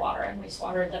CIP for water and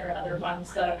wastewater. That are other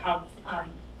funds that have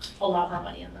a lot more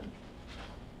money in them.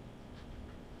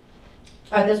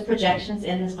 Are those projections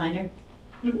in this binder?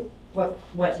 Mhm.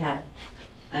 What tab?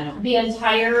 I don't, The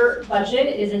entire budget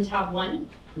is in tab 1,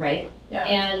 right?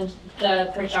 and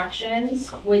the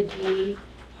projections would be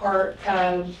part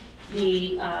of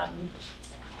the,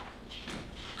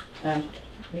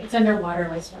 It's under water,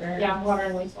 wastewater. yeah, water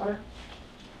and wastewater.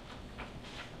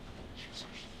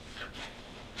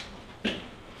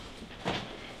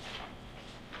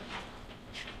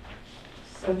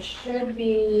 So should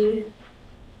be,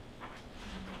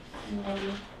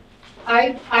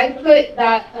 I put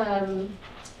that,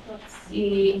 let's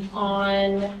see,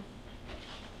 on,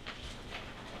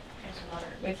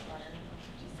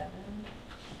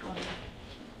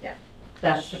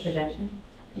 That's the projection?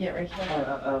 Yeah, right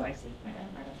here. Oh, I see.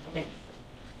 Okay.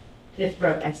 This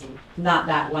broke, I see. Not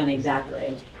that one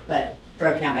exactly, but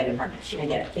broke down by department. I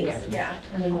get it. Thanks. yeah,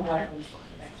 and then the water.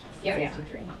 Yeah.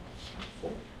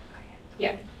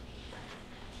 Yeah.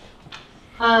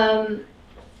 That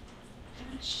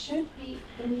should be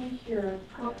in here.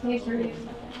 What page are you?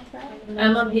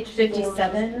 I'm on page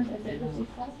 57.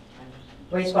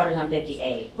 Wastewater's on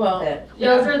 58. Well, The-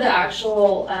 Those are the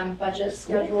actual budget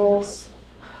schedules.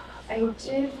 I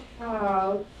did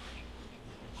have.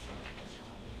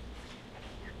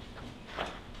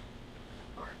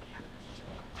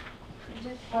 I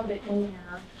did have it in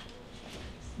there.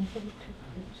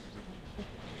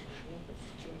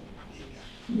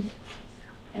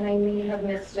 And I may have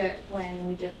missed it when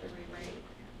we did the rewrite.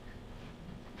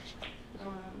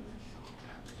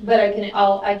 But I can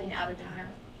add it in there.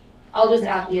 I'll just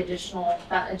add that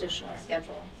additional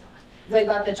schedule. 'Cause I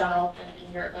got the general thing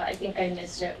in here, but I think I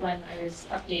missed it when I was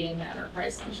updating the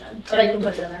enterprise section, but I can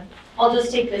put it in there. I'll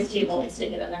just take this table and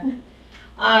stick it in there.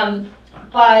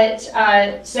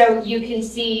 So you can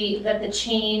see that the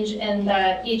change in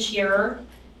each year,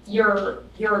 your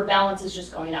balance is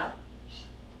just going up.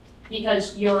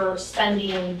 Because you're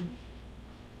spending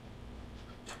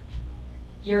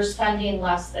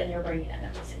less than you're bringing in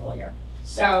every single year.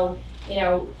 So,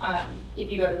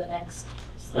 if you go to the next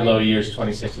The slide, low years,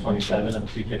 26, 27, and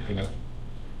 350.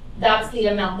 that's the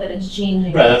amount that it's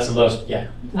changing. Right, that's the lowest, yeah.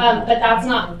 But that's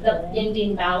not the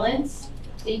ending balance.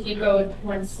 If you go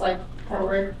one slide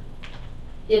forward,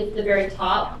 at the very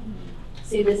top,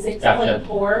 see the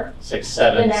 6.4? 6,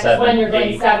 7, The next 7, one, you're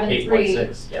going 8, 7,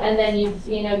 8.6. Yeah. And then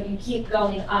you keep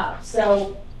going up.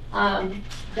 So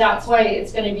that's why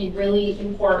it's going to be really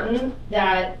important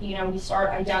that, we start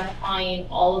identifying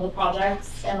all of the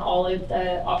projects and all of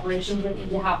the operations that need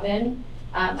to happen.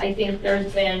 I think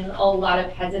there's been a lot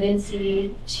of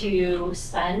hesitancy to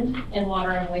spend in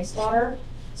water and wastewater.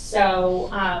 So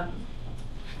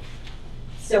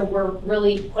we're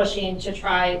really pushing to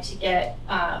try to get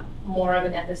more of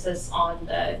an emphasis on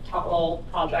the capital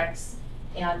projects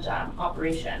and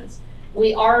operations.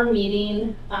 We are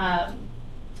meeting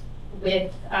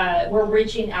we're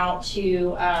reaching out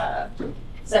to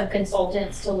some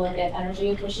consultants to look at energy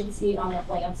efficiency on the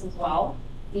plants as well,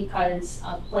 because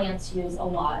plants use a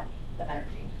lot of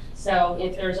energy. So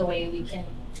if there's a way we can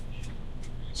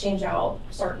change out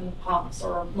certain pumps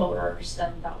or motors,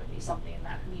 then that would be something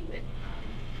that we would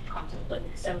contemplate.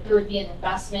 So there would be an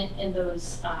investment in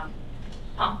those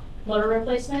pump motor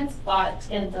replacements, but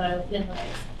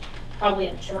probably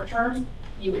in the short term,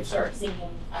 you would start seeing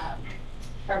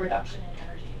a reduction in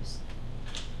energy use.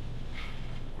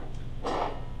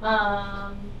 And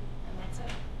that's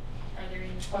it. Are there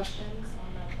any questions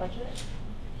on the budget?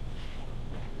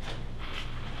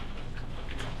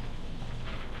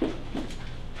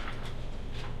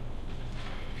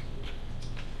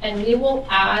 And we will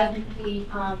add the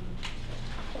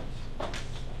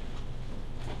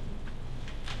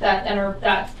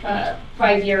that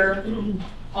 5-year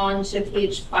onto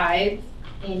page 5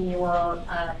 in your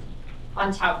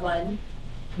on tab 1,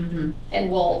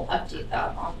 and we'll update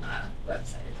that on the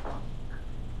website as well.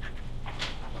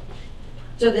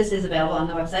 So this is available on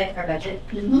the website, our budget?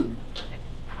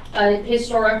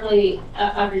 Historically,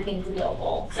 everything's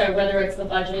available. So whether it's the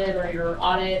budget or your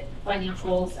audit,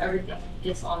 financials, everything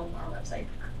is on our website.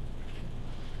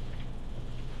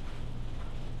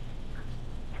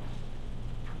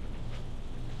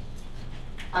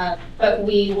 But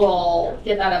we will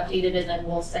get that updated and then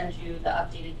we'll send you the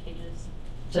updated pages.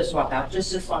 To swap out?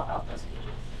 Just to swap out those pages.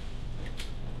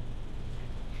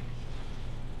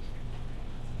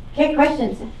 Okay,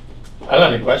 questions? I don't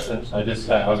have any questions. I'll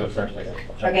go first, I guess.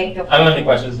 Okay, go. I don't have any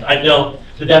questions. I know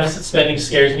the deficit spending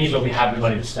scares me, but we have the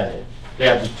money to spend it. We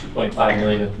have the 2.5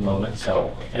 million at the moment,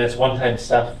 so, and it's one-time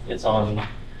stuff. It's on,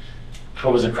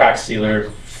 what was a crack sealer,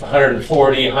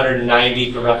 140,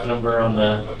 190 for rough number on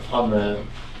the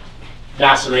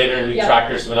macerator and a new Yep.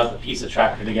 tractor, so we're not a piece of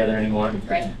tractor together anymore.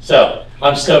 Right. So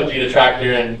I'm stoked to get a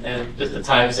tractor and just the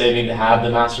time saving to have the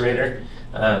macerator.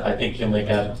 I think you'll make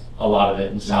up a lot of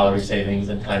it in salary savings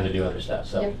and time to do other stuff.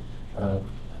 So,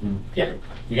 yeah,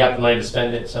 you got the money to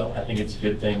spend it, so I think it's a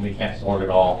good thing. We can't afford it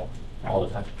all the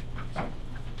time.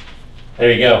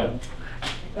 There you go.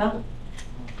 Well,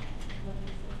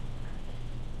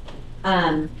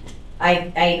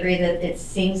 I agree that it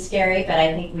seems scary, but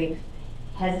I think we've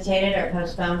hesitated or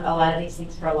postponed a lot of these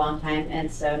things for a long time.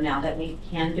 And so now that we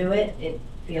can do it, it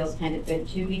feels kind of good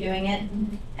to be doing it.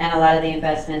 And a lot of the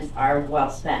investments are well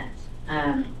spent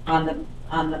on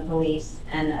the police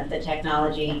and the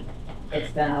technology.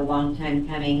 It's been a long time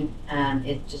coming.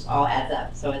 It just all adds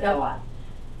up, so it's a lot.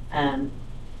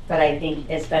 But I think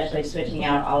especially switching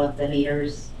out all of the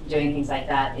meters, doing things like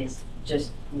that is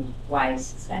just wise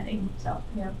spending. So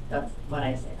that's what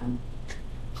I say.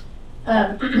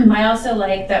 I also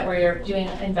like that we're doing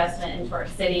investment into our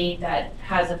city that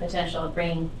has the potential of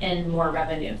bringing in more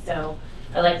revenue. So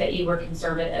I like that you were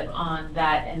conservative on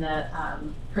that and the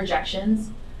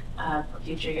projections for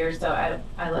future years. So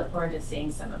I look forward to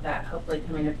seeing some of that hopefully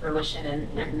coming to fruition,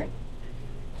 and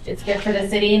it's good for the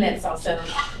city and it's also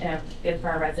good for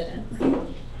our residents.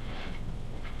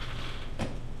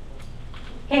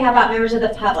 Okay, how about members of the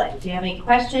public? Do you have any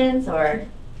questions or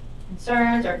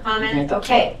concerns or comments?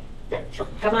 Okay,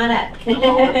 come on up.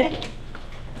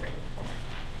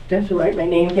 Just write my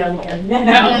name down here.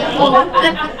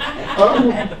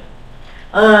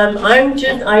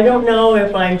 I don't know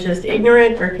if I'm just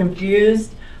ignorant or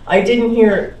confused. I didn't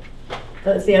hear,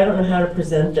 let's see, I don't know how to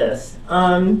present this.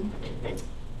 I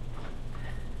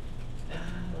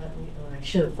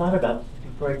should have thought about this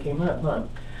before I came up, huh?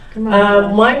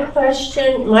 My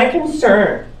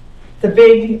concern, the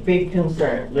big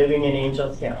concern, living in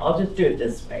Angels Camp, I'll just do it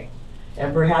this way.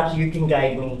 And perhaps you can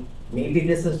guide me. Maybe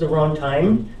this is the wrong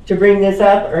time to bring this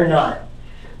up or not.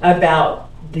 About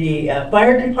the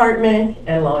fire department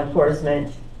and law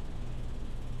enforcement.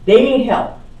 They need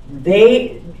help.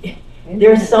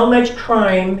 There's so much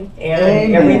crime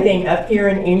and everything up here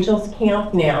in Angels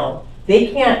Camp now. They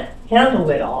can't handle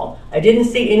it all. I didn't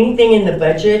see anything in the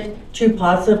budget to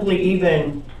possibly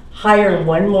even hire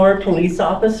one more police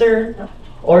officer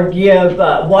or give,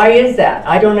 why is that?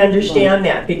 I don't understand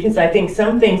that, because I think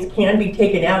some things can be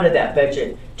taken out of that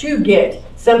budget to get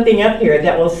something up here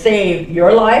that will save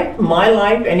your life, my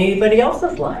life, and anybody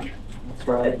else's life. That's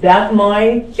right. That's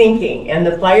my thinking. And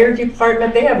the fire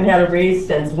department, they haven't had a raise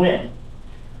since when?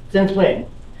 Since when?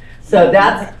 So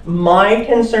that's my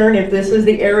concern, if this is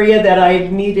the area that I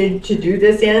needed to do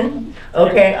this in.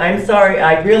 Okay, I'm sorry,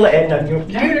 I realize, and the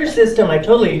computer system, I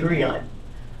totally agree on.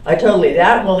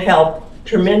 That will help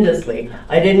tremendously.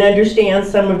 I didn't understand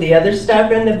some of the other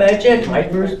stuff in the budget. My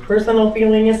personal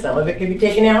feeling is some of it could be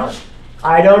taken out.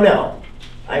 I don't know.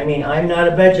 I mean, I'm not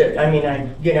a budget, I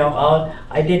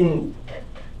didn't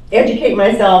educate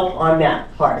myself on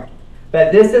that part.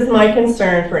 But this is my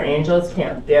concern for Angels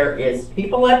Camp. There is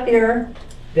people up here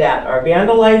that are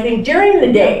vandalizing during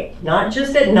the day, not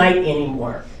just at night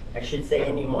anymore. I should say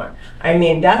anymore. I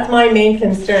mean, that's my main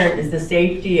concern, is the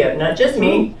safety of not just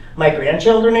me, my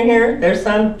grandchildren are here.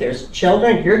 There's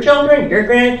children, your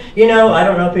grand, I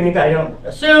don't know if anybody, I don't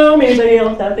assume anybody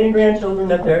else has any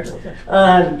grandchildren up there.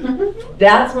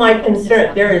 That's my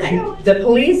concern. The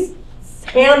police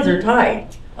hands are tied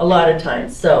a lot of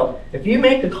times. So if you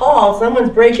make a call, someone's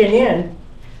breaking in,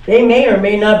 they may or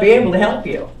may not be able to help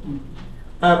you.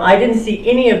 I didn't see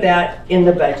any of that in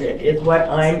the budget, is what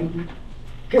I'm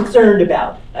concerned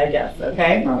about, I guess,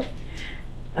 okay?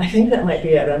 I think that might be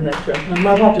it, I'm not sure. I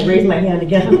might have to raise my hand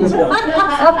again.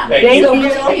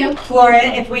 Thank you. Flora,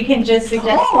 if we can just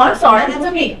suggest. Oh, I'm sorry. That's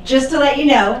okay. Just to let you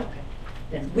know,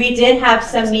 we did have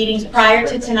some meetings prior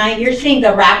to tonight. You're seeing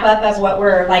the wrap up of what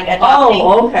we're adopting.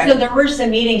 Oh, okay. So there were some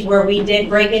meetings where we did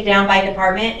break it down by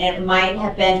department, and it might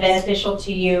have been beneficial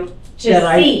to you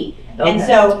to see. And Okay.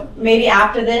 so maybe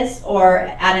after this or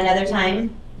at another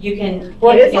time, you can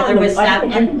Well, get it's on together with I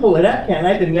staff. can pull it up, can't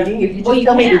I, the meeting, if you Well, just you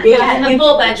tell me the can. date. Yeah, And the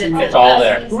full budget. It's all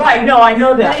there. Right, no, I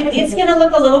know that. It's gonna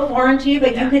look a little foreign to you,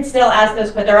 but you could still ask those,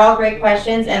 but they're all great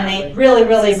questions, and they really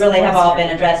have all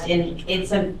been addressed in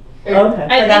some Okay.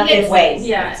 I think productive it's, ways.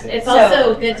 yeah, it's So-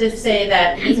 also good to say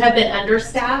that we have been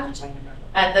understaffed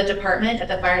at the department, at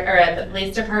the fire, or at the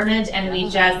police department, and we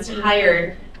just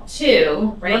hired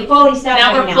 2, We're right? fully staffed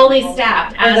Now right we're fully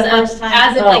staffed For the as first of, time.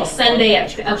 as of Oh. like Sunday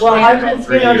at Well, I just,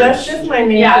 that's just my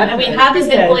main. Yeah, and we haven't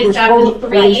been fully staffed for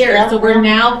 3 years, so we're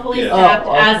now fully Yeah. staffed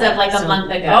Oh, as of like a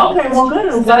month ago. Okay, well, good.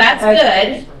 I'm So glad that's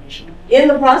good. in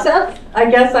the process,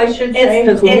 I guess I should say.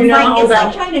 It's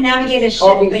like trying to navigate a ship,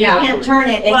 but you can't turn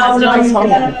it. It Well, has no, to you go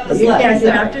can't, slow.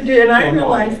 you have to do it, and I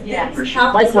realize you have to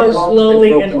go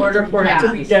slowly in order for it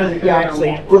to be done correctly.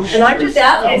 And I'm just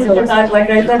asking, because like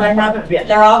I said, I haven't been.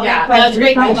 They're all Yeah, great that's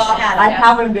great questions. question. I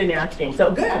haven't been asking,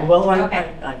 so good, well,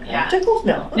 Okay. Yeah. I'm tickled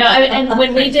now. No, and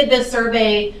when we did this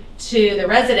survey to the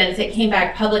residents, it came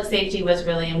back, public safety was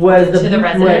really Was important the- to the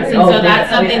residents. And was- so oh,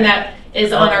 that's yeah, something okay. that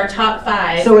is on our top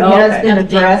 5. So it has Okay. been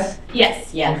addressed? Yes,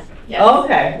 Yes. yes.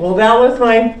 Okay, well, that was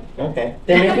my, okay,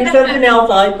 then if it's something else,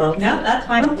 No, that's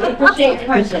fine. We appreciate your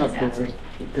questions.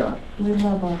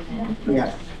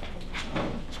 Yeah.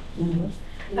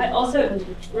 I also,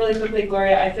 really quickly,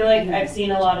 Gloria, I feel like I've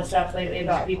seen a lot of stuff lately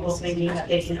about people thinking that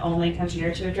they can only come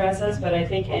here to address us, but I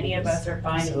think any of us are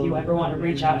fine if you ever want to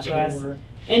reach out to us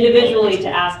individually to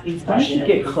ask these I should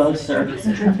get questions.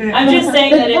 closer. I'm just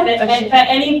saying that if at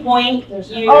any point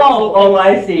you. Oh,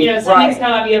 I see, You know, something's right.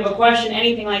 come up, you have a question,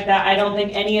 anything like that, I don't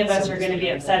think any of us are gonna be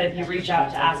upset if you reach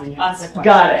out to ask us a question.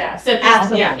 Got it. Yeah, so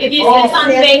Absolutely. if you, it's on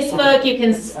Facebook, you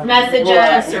can message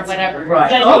us or whatever.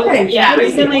 Right, I know, okay. yeah,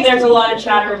 recently there's a lot of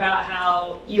chatter about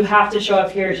how you have to show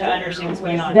up here to understand what's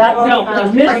going on. That's No,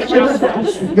 a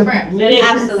misconception. It is.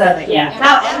 Absolutely. Yeah.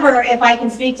 However, if I can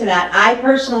speak to that, I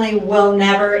personally will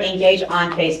never engage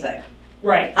on Facebook.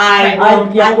 Right. I Right.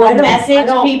 will, Yeah, I I will don't- message I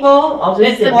don't- people, I'll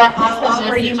just. or I'll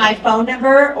offer you my phone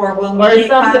number, or we'll Or meet a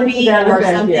something to coffee, that or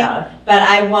effect, something, yeah. but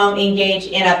I won't engage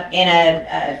in a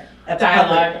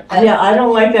Dialogue. public. Yeah, I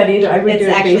don't like that either, I would do It's it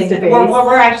actually, face to we're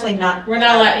face. actually not. We're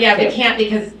not allowed, yeah, we can't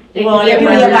because it Well, could be I a can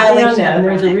can be a violation. violation understand that, of and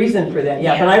there's a the reason for that,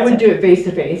 yeah, Yeah. but I would do it face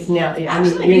to face now, yeah, I mean,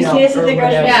 Absolutely, you you know. see us at the or grocery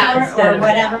whatever, Yeah, store, instead or of-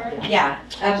 whatever, yeah,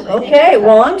 absolutely. Okay,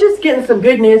 well, I'm just getting some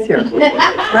good news here.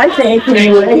 I think,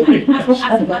 anyway.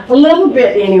 A little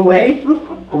bit, anyway.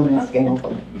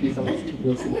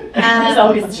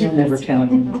 Never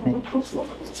telling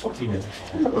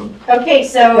Okay,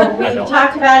 so we've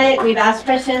talked about it, we've asked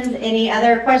questions, any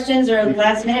other questions or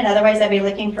last minute? Otherwise, I'd be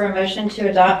looking for a motion to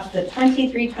adopt the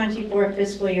 23-24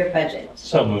 fiscal year budget.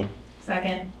 So moved.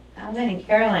 Second. Alvin and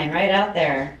Caroline, right out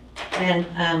there. And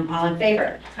all in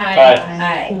favor?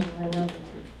 Aye. Aye.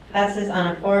 Passes on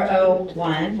a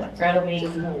 401. Gretel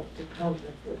being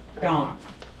gone.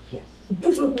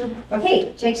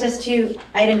 Okay, takes us to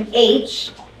item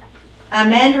H.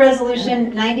 Amend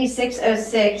Resolution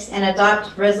 9606 and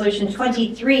adopt Resolution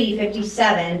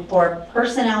 2357 for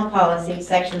personnel policy,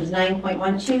 sections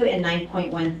 9.12 and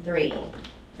 9.13.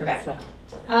 Rebecca.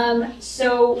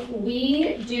 So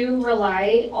we do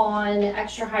rely on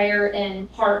extra hire and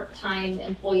part-time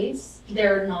employees.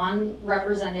 They're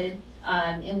non-represented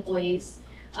employees.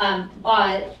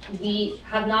 But we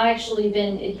have not actually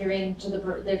been adhering to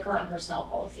the current personnel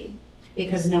policy.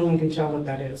 Because no one can tell what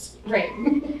that is. Right.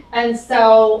 And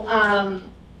so,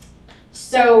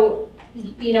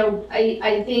 you know,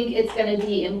 I think it's gonna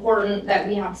be important that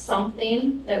we have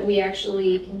something that we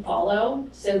actually can follow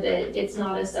so that it's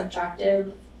not a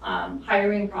subjective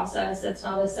hiring process, it's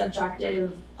not a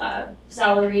subjective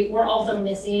salary. We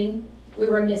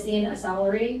were missing a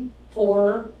salary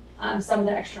for some of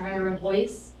the extra hire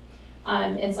employees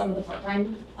and some of the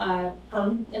part-time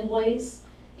perm employees.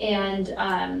 And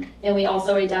we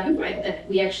also identified that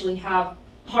we actually have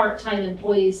part-time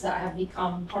employees that have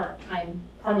become part-time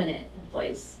permanent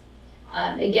employees.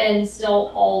 Again,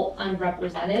 still all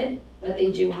unrepresented, but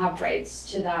they do have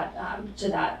rights to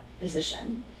that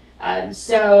position.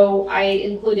 So I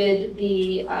included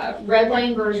the red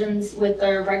line versions with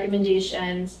the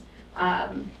recommendations.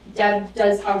 Deb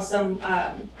does have some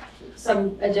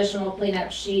additional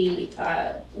cleanup she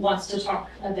wants to talk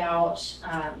about.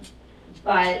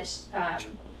 But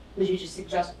would you just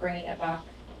suggest bringing it back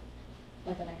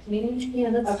at the next meeting? Yeah,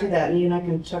 let's do that, and you and I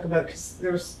can talk about, because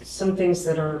there's some things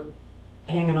that are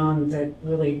hanging on that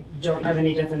really don't have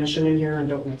any definition in here and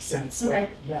don't make sense. Okay.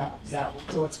 That,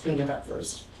 so let's clean it up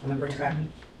first, and then bring it back.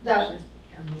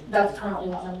 That's currently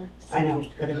what's on I know,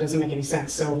 but it doesn't make any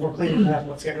sense, so if we're cleaning it up,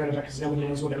 let's get rid of it, because nobody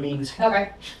knows what it means. there.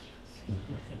 Okay.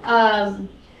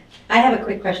 I have a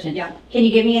quick question. Yeah. Can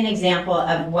you give me an example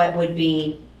of what would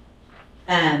be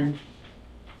an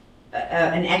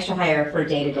extra hire for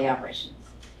day-to-day operations?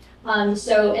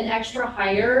 So an extra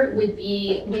hire would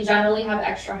be, we generally have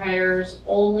extra hires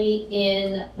only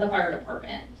in the fire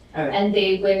department. Okay. And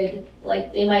they would,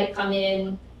 like, they might come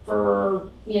in for,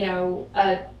 you know,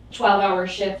 a 12-hour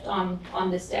shift on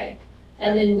this day.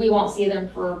 And then we won't see them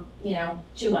for,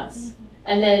 2 months.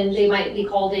 And then they might be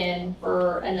called in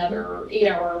for another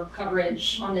 8-hour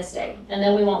coverage on this day. And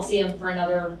then we won't see them for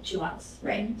another 2 months.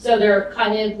 Right. So they're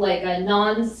kind of like a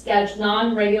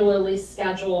non-regularly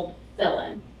scheduled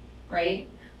fill-in, right?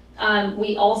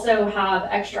 We also have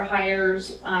extra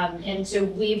hires, and so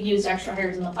we've used extra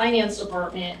hires in the finance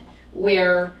department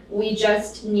where we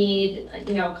just need,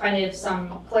 kind of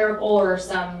some clerical or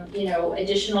some,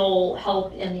 additional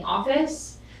help in the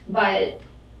office. But,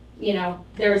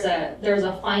 there's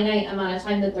a finite amount of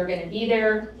time that they're gonna be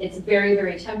there. It's very,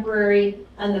 very temporary,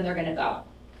 and then they're gonna go.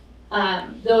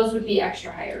 Those would be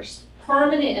extra hires.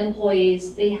 Permanent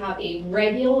employees, they have a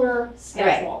regular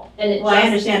schedule. And it Well, I just-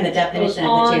 understand the definition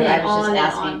of the two. I was just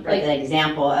asking for like, the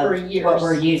example for of years. what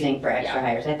we're using for extra Yeah.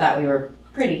 hires. I thought we were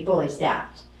pretty fully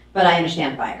staffed, but I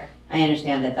understand fire. I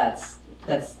understand that that's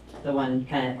the one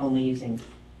kind of only using.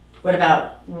 What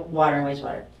about water and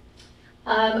wastewater?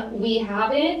 We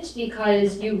haven't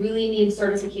because you really need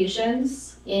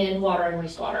certifications in water and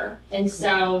wastewater. And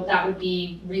so that would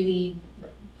be really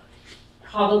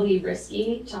probably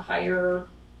risky to hire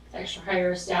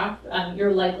staff.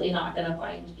 You're likely not gonna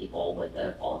find people with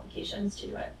the qualifications to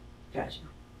do it. Gotcha.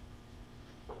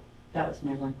 That was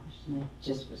my one question. It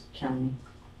just was killing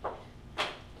me.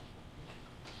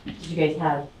 Did you guys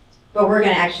have? But we're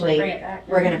gonna actually,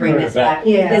 we're gonna bring this back.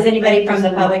 Yeah. Does anybody from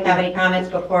the public have any comments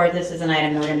before this is an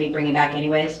item that we're gonna be bringing back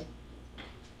anyways?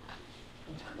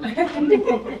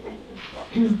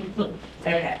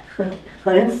 Okay.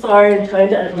 I'm sorry, I'm trying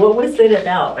to, what was it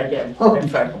about again? I'm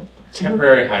sorry.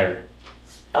 Temporary hire.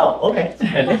 Oh, okay.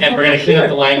 And we're gonna clean up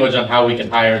the language on how we can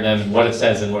hire them, and what it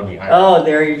says and when we hire. Oh,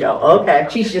 there you go, okay.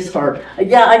 She's just hard.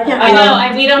 Yeah, I can't. I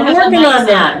know, we don't I'm have the working on mics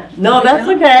that. No, that's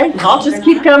okay. I'll just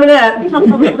keep coming up.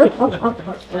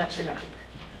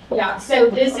 Yeah, so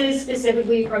this is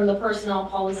specifically from the personnel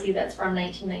policy that's from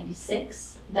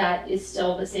 1996. That is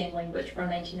still the same language from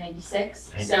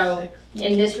 1996. So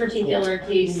in this particular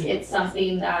case, it's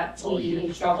something that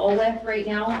we struggle with right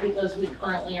now because we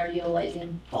currently are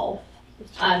utilizing both.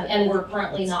 And we're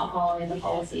currently not following the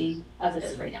policy as it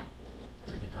is right now.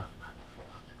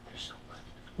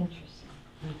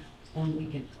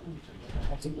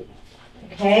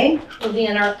 Okay, So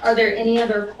Leanne, are there any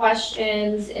other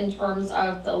questions in terms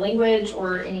of the language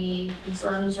or any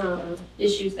concerns or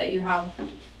issues that you have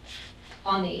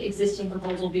on the existing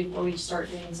proposal before we start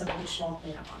doing some additional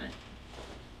cleanup on it?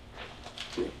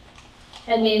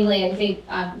 And mainly, I think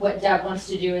what Deb wants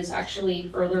to do is actually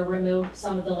further remove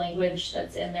some of the language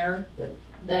that's in there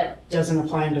that Doesn't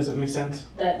apply and doesn't make sense.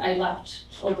 I left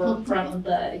over from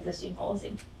the existing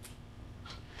policy.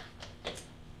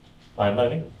 Fine by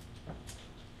me.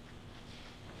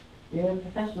 you're a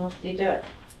professional, you do it.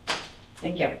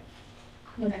 Thank you.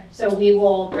 Okay. So we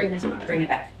will bring this back. Bring it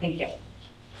back, thank you.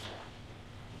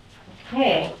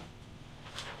 Okay.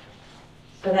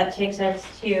 So that takes us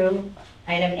to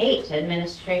item 8,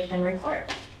 administration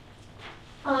report.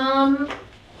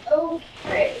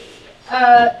 Okay.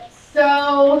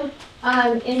 So,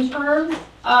 in terms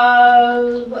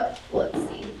of, let's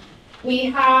see, we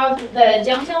have the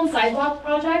downtown sidewalk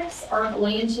projects are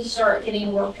going to start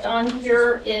getting worked on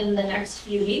here in the next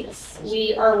few weeks.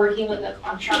 We are working with a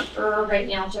contractor right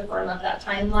now to firm up that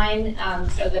timeline,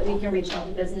 so that we can reach out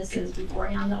to businesses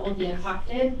beforehand that will be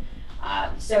impacted.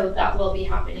 So that will be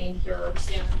happening here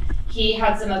soon. He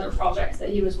had some other projects that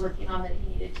he was working on that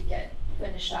he needed to get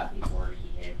finished up before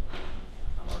he could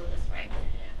come over this way.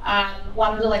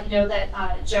 Wanted to let you know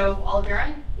that Joe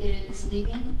Oliveira is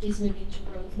leaving. He's moving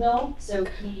to Roseville, so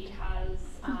he has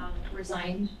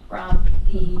resigned from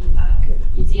the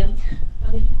museum.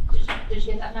 Did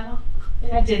you get that memo?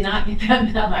 I did not get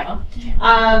that memo.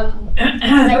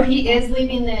 So he is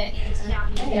leaving the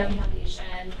Youngstown Museum Foundation,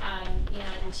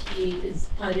 and he is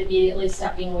kind of immediately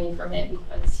stepping away from it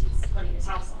because he's putting his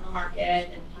house on the market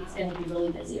and he's going to be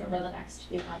really busy over the next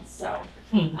few months. So,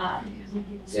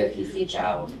 so if you see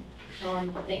Joe, tell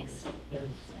him thanks.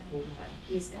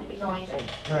 He's going to be going.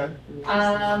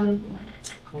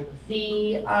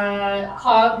 The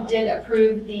COG did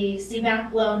approve the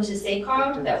CMAQ loan to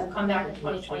SACOG that will come back in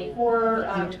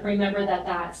 2024. Remember that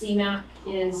CMAQ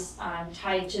is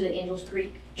tied to the Angels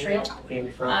Creek Trail.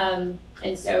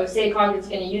 And so SACOG is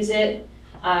going to use it.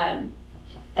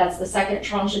 That's the second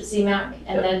tranche at CMAQ,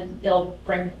 and then they'll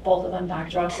bring both of them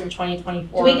back to us in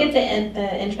 2024. Do we get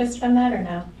the interest from that or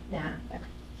no? Yeah.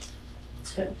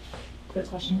 Good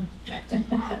question.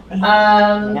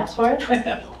 Ask for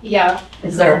it? Yeah.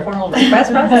 Is there a formal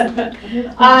request process?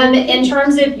 In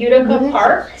terms of Utica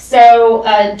Park, so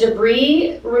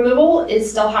debris removal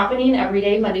is still happening every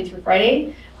day, Monday through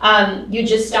Friday. You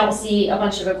just don't see a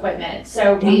bunch of equipment.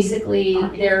 So basically,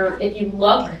 if you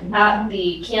look at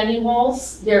the canyon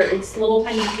walls, it's little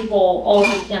tiny people all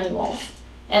over the canyon walls.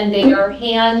 And they are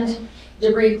hand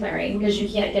debris clearing because you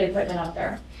can't get equipment up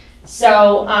there.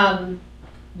 So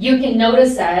you can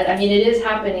notice that, I mean, it is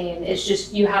happening, it's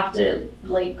just, you have to,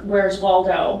 like, where's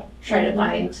Waldo? Try to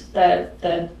find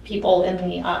the people in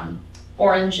the,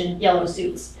 orange and yellow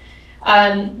suits.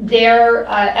 They're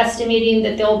estimating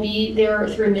that they'll be there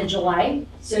through mid-July,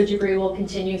 so debris will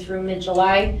continue through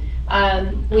mid-July.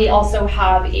 We also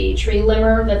have a tree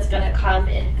limber that's gonna come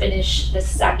and finish the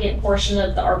second portion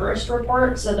of the arborist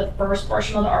report. So the first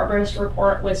portion of the arborist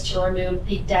report was to remove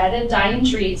the dead and dying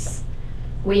trees.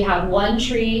 We had one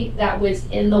tree that was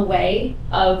in the way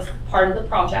of part of the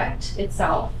project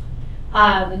itself.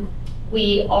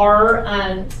 We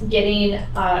are getting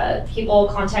people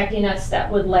contacting us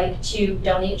that would like to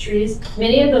donate trees.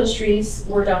 Many of those trees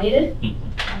were donated.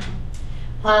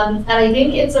 And I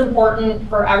think it's important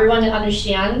for everyone to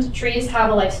understand trees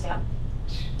have a lifespan.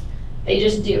 They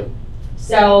just do.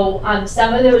 So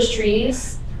some of those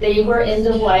trees, they were end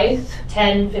of life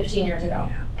 10, 15 years ago.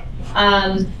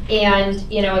 And,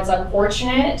 you know, it's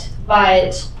unfortunate,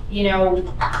 but, you know,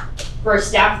 for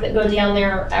staff that go down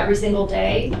there every single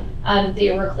day,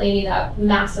 they were cleaning up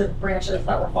massive branches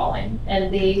that were falling.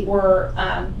 And they were,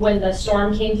 when the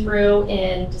storm came through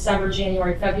in December,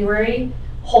 January, February,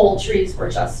 whole trees were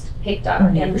just picked up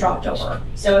and dropped over.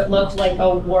 So it looked like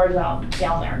a war zone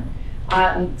down there.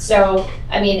 So,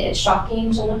 I mean, it's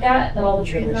shocking to look at that all the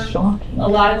trees are, a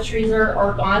lot of trees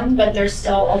are gone, but there's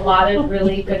still a lot of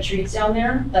really good trees down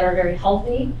there that are very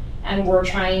healthy. And we're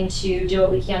trying to do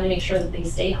what we can to make sure that they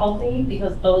stay healthy,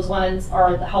 because those ones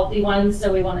are the healthy ones.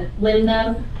 So we want to limb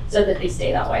them so that they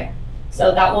stay that way.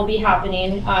 So that will be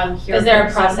happening here. Is there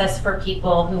a process for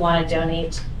people who want to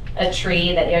donate a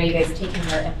tree that, are you guys taking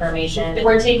their information?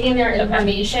 We're taking their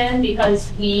information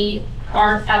because we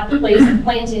aren't at the place of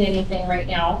planting anything right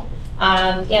now.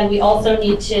 And we also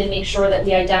need to make sure that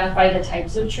we identify the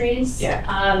types of trees.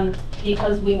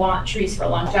 Because we want trees for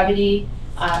longevity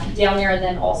down there, and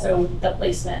then also the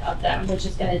placement of them, which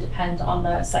is going to depend on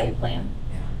the site plan.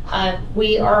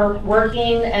 We are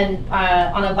working and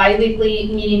on a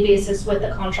bi-weekly meeting basis with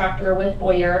the contractor, with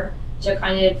Boyer, to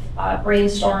kind of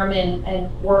brainstorm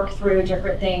and work through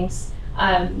different things.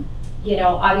 You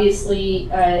know, obviously,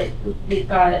 we've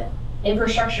got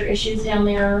infrastructure issues down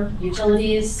there.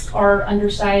 Utilities are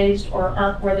undersized or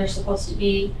aren't where they're supposed to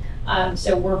be.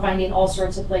 So we're finding all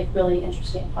sorts of like really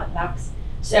interesting fun facts.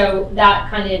 So that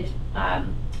kind of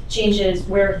changes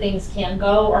where things can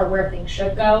go or where things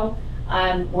should go.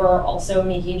 We're also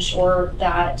making sure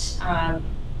that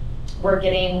we're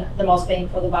getting the most bang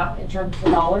for the buck in terms of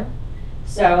the dollar.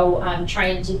 So I'm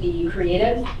trying to be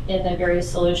creative in the various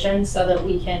solutions so that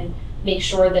we can make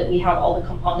sure that we have all the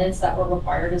components that were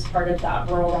required as part of that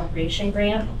rural recreation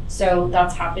grant. So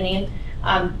that's happening.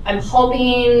 I'm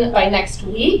hoping by next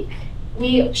week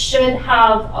we should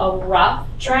have a rough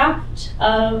draft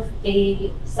of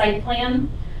a site plan.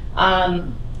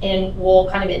 And we'll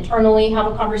kind of internally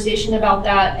have a conversation about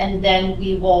that, and then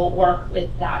we will work with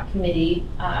that committee,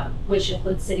 which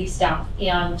includes city staff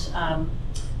and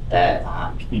the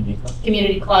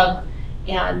community club.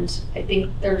 And I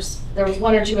think there was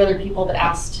one or two other people that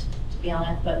asked to be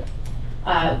on it, but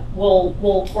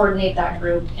we'll coordinate that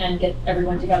group and get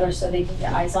everyone together so they can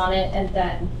get eyes on it, and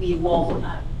then we will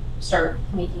start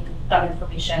making that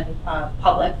information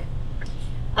public.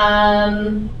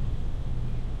 And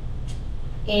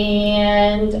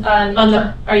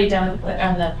Are you done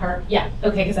on the part? Yeah.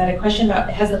 Okay, because I had a question about,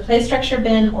 has the play structure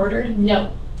been ordered?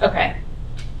 No, Okay,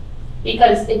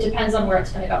 because it depends on where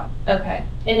it's gonna go. okay.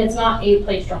 And it's not a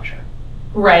play structure.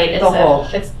 Right, it's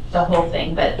The the whole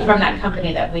thing, but from that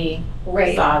company that we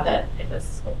saw that it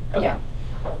was, okay.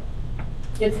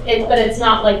 Yeah. But it's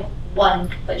not like one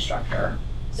play structure.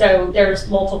 So there's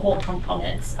multiple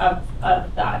components of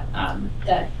that,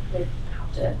 that would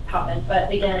have to happen.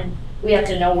 But again, we have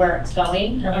to know where it's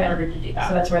going in Okay. order to do So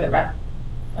that. that's where the rep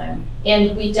plan,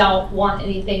 And we don't want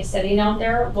anything sitting out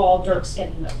there while dirt's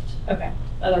getting moved. okay.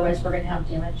 Otherwise, we're gonna have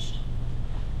damaged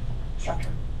structure.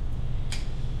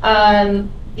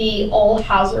 The all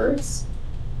hazards,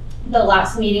 the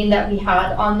last meeting that we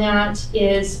had on that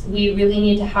is we really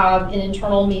need to have an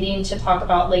internal meeting to talk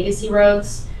about legacy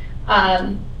roads.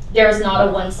 There's not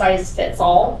a one size fits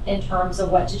all in terms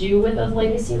of what to do with those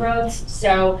legacy roads.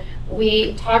 So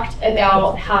we talked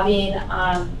about having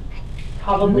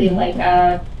probably like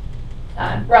a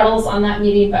Brettles on that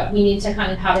meeting, but we need to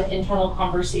kind of have an internal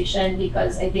conversation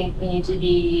because I think we need to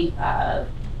be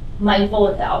mindful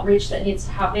of the outreach that needs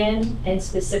to happen, and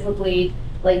specifically,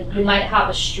 like you might have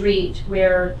a street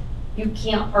where you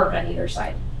can't park on either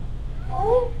side.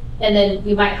 And then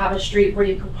we might have a street where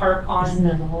you can park on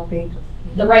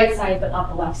the right side, but not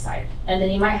the left side. And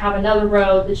then you might have another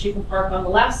road that you can park on the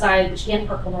left side, but you can't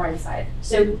park on the right side.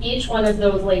 So each one of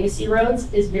those legacy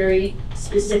roads is very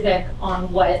specific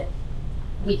on what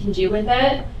we can do with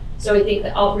it. So I think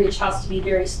the outreach has to be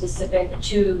very specific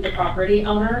to the property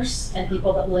owners and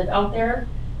people that live out there.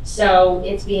 So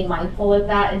it's being mindful of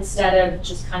that instead of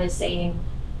just kind of saying,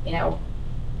 you know,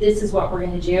 this is what we're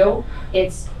going to do.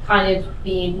 It's kind of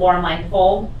being more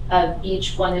mindful of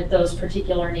each one of those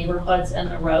particular neighborhoods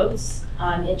and the roads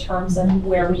in terms of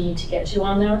where we need to get to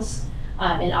on those.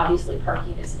 And obviously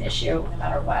parking is an issue no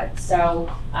matter what.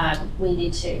 So we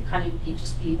need to kind of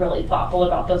just be really thoughtful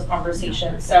about those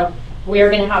conversations. So we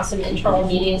are going to have some internal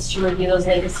meetings to review those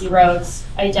legacy roads,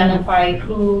 identify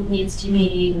who needs to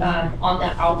be on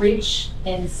that outreach,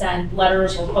 and send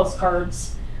letters or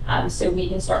postcards so we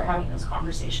can start having those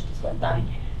conversations with them.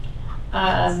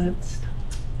 And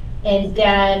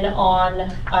then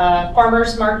on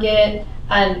farmers market,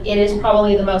 it is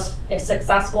probably the most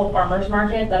successful farmers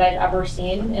market that I've ever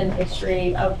seen in the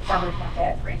history of farmers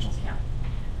market for Angels Camp.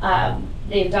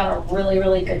 They've done a really,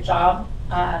 really good job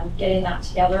getting that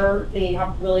together. They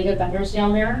have really good vendors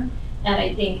down there, and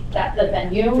I think that the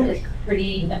venue is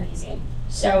pretty amazing.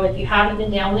 So if you haven't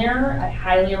been down there, I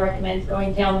highly recommend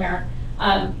going down there.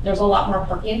 There's a lot more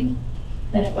parking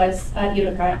than it was at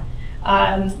Utica.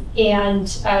 And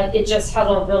it just has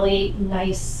a really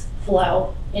nice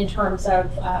flow in terms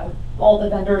of all the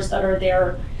vendors that are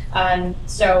there.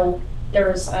 So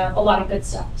there's a lot of good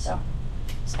stuff. So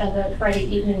spend a Friday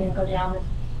evening and go down and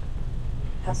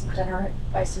have some dinner,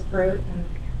 buy some fruit, and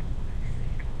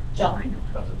jump.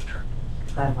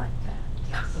 I like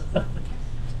that.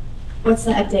 What's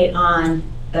the update on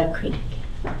the creek?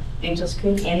 Angels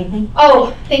Creek, anything?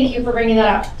 Oh, thank you for bringing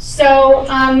that up. So,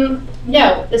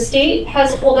 no, the state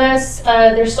has told us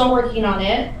they're still working on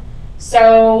it.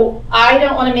 So I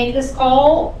don't want to make this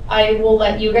call. I will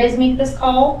let you guys make this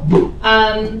call.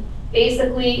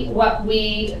 Basically, what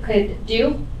we could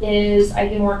do is I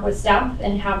can work with staff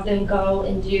and have them go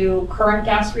and do current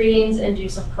gas readings and do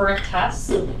some current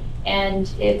tests. And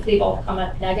if they both come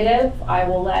up negative, I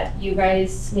will let you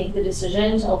guys make the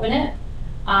decision to open it.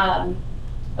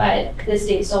 But the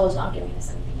state still is not giving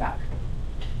us anything back.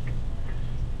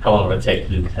 How long would it take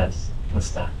to do the test with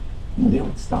staff? They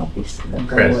don't stop these.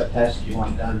 Chris. What test you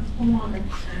want done?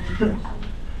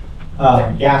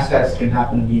 Gas tests can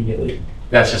happen immediately.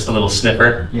 That's just a little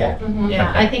sniffer? Yeah.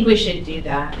 Yeah, I think we should do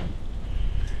that.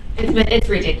 It's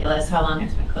ridiculous how long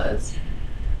it's been closed.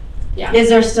 Yeah. Is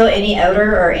there still any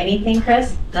odor or anything,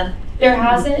 Chris? There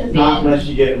hasn't Not been unless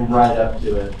you get right up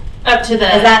to it. Up to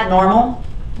the. Is that normal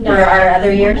for our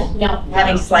other years? No.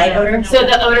 Having slight odor? So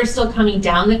the odor's still coming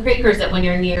down the creek, or is it when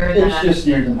you're near the? It's just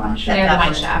near the mine shaft. Near the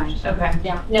mine shaft, okay.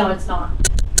 Yeah, no, it's not.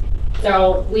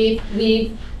 So we've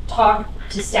talked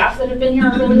to staff that have been here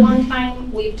a really long time.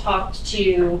 We've talked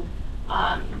to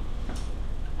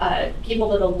people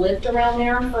that have lived around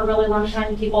there for a really long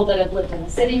time, people that have lived in the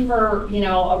city for, you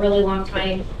know, a really long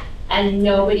time, and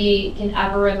nobody can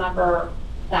ever remember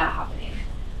that happening.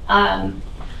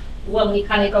 When we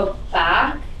kind of go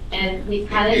back and we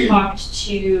kind of I talked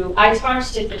to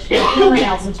Fish and Game, and I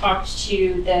also talked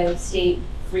to the state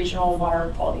regional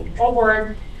water quality control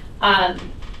board. And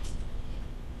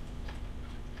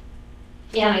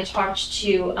I talked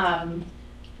to,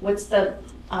 what's the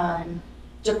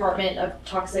Department of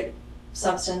Toxic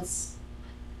Substance?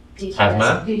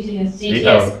 Hazmat?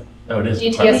 DTS. Oh, it is.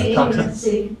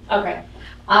 DTS. Okay.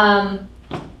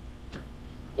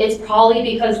 It's probably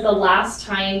because the last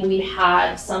time we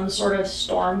had some sort of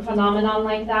storm phenomenon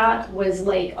like that was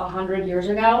like 100 years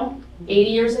ago, 80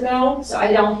 years ago. So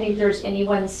I don't think there's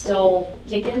anyone still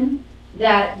kicking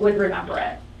that would remember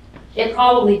it. It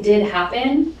probably did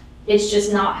happen. It's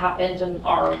just not happened in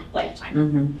our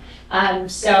lifetime.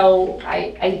 So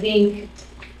I think,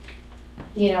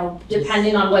 you know,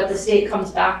 depending on what the state comes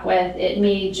back with, it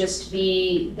may just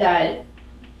be that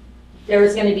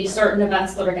there's going to be certain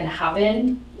events that are going to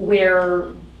happen where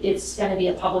it's going to be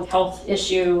a public health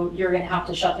issue. You're going to have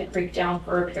to shut the creek down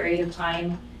for a period of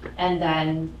time. And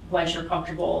then once you're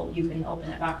comfortable, you can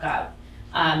open it back up.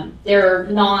 They're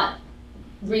not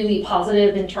really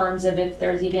positive in terms of if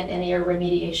there's even any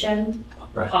remediation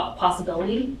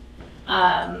possibility.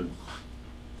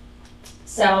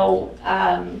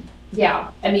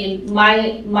 Yeah, I mean,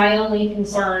 my only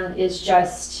concern is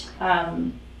just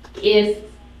if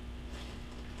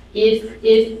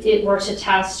it were to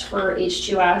test for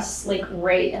H2S, like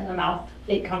right in the mouth,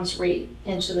 it comes right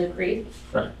into the creek,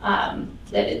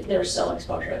 there's still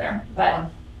exposure there,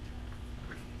 but.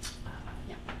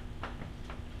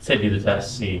 Say do the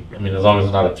test, see, I mean, as long as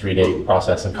it's not a 3-day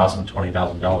process and costs them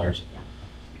 $20,000.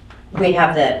 we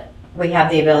have the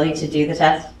ability to do the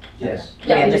test? Yes.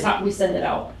 Yeah, we send it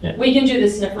out. Yeah. We can do the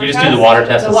sniffer test. You just do the water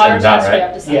test The and water send it out, test, we right?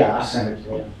 have to send it Yeah, I'll out. send it to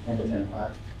you. Independent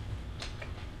lab.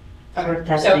 We're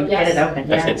testing, get it yes. open,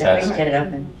 That's yeah, a test. get it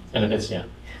open. And if it's, yeah.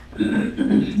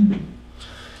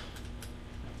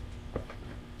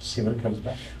 See what it comes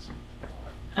back as.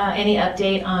 Any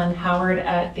update on Howard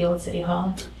at the old City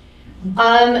Hall?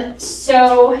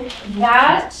 So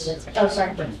that, oh,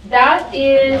 sorry, that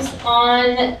is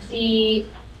on the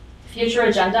future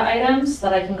agenda items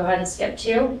that I can go ahead and skip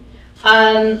to.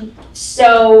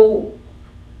 So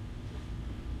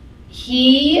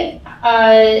he,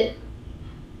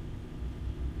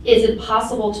 is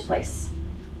impossible to place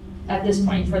at this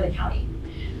point for the county.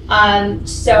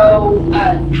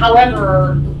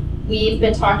 However, we've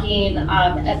been talking,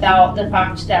 about the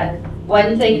fact that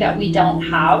one thing that we don't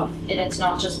have, and it's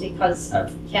not just because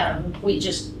of him, we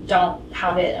just don't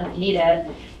have it and we need it,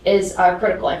 is a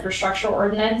critical infrastructure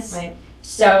ordinance. Right.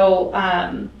 So,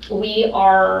 we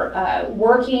are,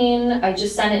 working, I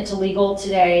just sent it to legal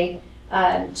today,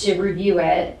 to review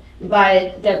it.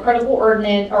 But the critical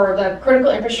ordinance, or the critical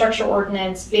infrastructure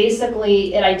ordinance,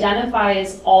 basically, it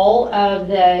identifies all of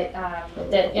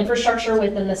the infrastructure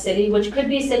within the city, which could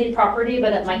be city property,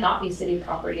 but it might not be city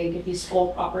property. It could be school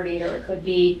property, or it could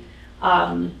be,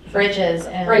 Bridges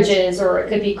or it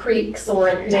could be creeks, or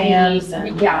it could Dams be,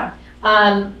 and- yeah.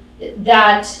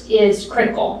 That is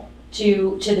critical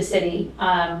to the city,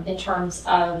 in terms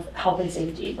of health and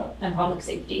safety and public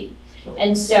safety.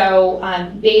 And so,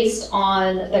 based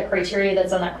on the criteria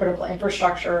that's on that critical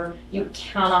infrastructure, you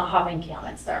cannot have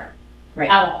encampments there. Right.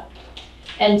 At all.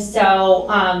 And so,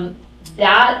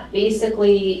 that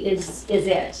basically is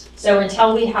it. So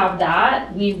until we have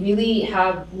that, we really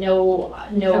have no,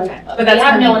 Okay. But we that's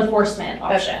have no coming. enforcement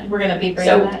option. We're gonna be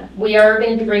bringing So that. we are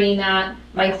going to be bringing that.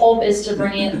 My hope is to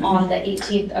bring it on the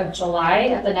 18th of July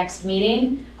at the next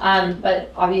meeting.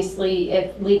 But obviously,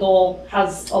 if legal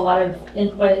has a lot of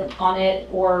input on it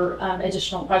or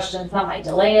additional questions, that might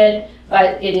delay it,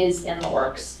 but it is in the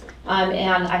works.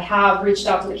 And I have reached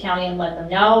out to the county and let them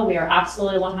know we are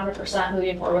absolutely 100%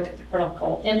 moving forward with the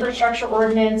critical infrastructure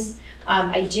ordinance.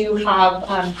 I do have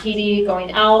PD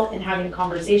going out and having a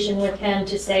conversation with him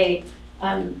to say,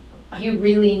 you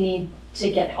really need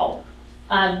to get help.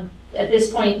 At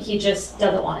this point, he just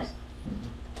doesn't want it.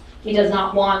 He does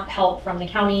not want help from the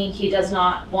county. He does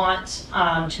not want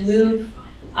to move.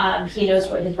 He knows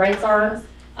what his rights are.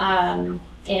 And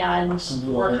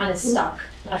we're kind of stuck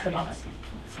at the moment.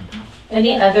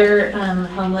 Any other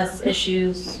homeless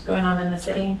issues going on in the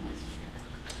city?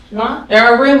 Not, There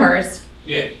are rumors.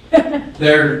 Yeah,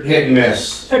 they're hit and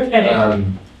miss. Okay. I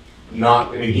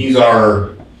mean, he's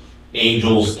our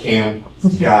Angels Camp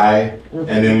guy. And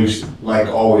then like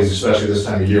always, especially this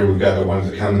time of year, we've got the ones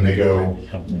that come and they go.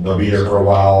 They'll be here for a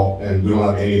while, and we don't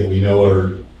have any that we know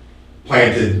are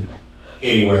planted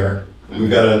anywhere. We've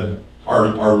got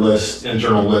our list,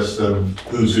 internal list of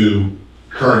who's who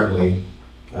currently.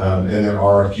 And there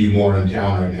are a few more in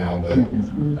town right now,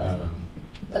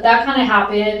 but that kind of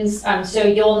happens. So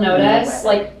you'll notice,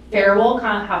 like, fair will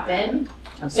kind of happen.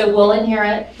 So we'll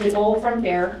inherit people from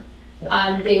fair.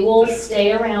 They will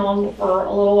stay around for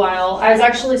a little while. I was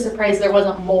actually surprised there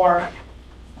wasn't more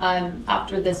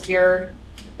after this year,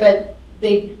 but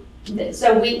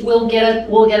so we'll get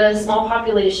a small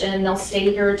population. They'll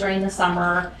stay here during the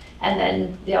summer, and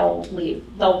then they'll leave.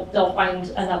 They'll find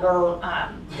another.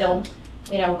 They'll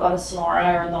go to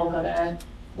Sonora, or they'll go to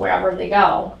wherever they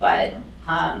go. But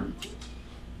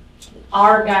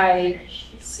our guy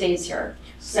stays here.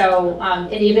 So,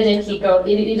 and even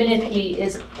if he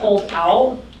is pulled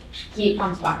out, he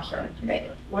comes back here.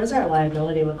 Right. What does our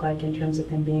liability look like in terms of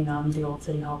him being on the old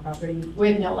City Hall property?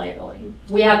 We have no liability.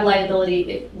 We have liability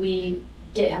if we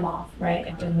get him off. Right,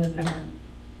 if we move him.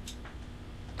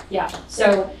 Yeah,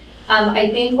 so, I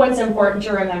think what's important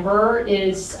to remember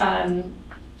is,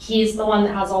 he's the one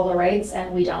that has all the rights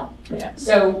and we don't. Yeah.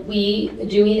 So we,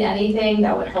 doing anything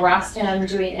that would harass him,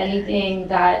 doing anything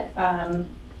that,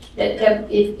 that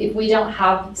if we don't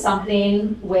have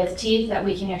something with teeth that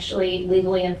we can actually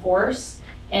legally enforce,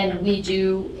 and we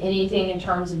do anything in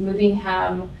terms of moving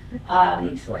him,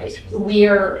 we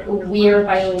are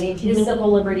violating his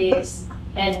civil liberties,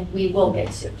 and we will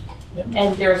get sued.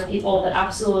 And there's people that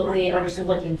absolutely are just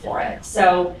looking for it.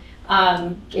 So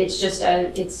it's just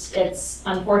it's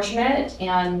unfortunate,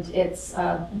 and it's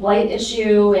a blight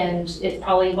issue, and it's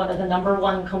probably one of the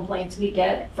 #1 complaints we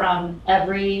get from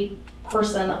every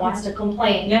person that wants to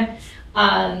complain. Yeah.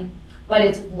 But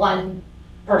it's one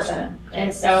person.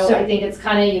 And so I think it's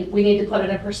kind of, we need to put it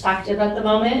in perspective at the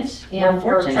moment, and we're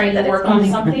fortunate trying that to it's work on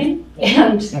coming. something,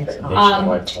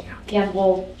 and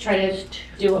we'll try to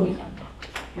do what we can.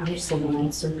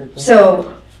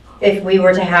 So if we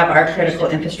were to have our critical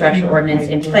infrastructure ordinance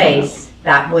in place,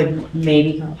 that would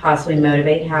maybe possibly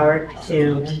motivate Howard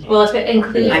to. Well, if it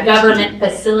includes government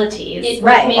facilities.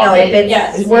 Right, no, if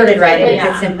Yes. it's worded right, if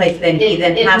Yeah. it's in place, then he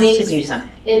then It has to makes- do something.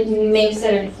 It makes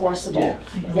it enforceable,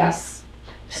 yes.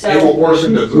 It will So, force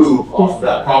him to move off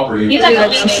that property. He's not gonna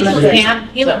leave, Sam.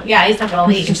 He's not gonna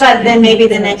leave. But then maybe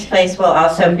the next place will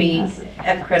also be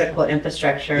a critical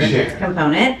infrastructure Yeah.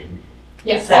 component.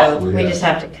 yes. So we just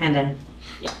have to kind of.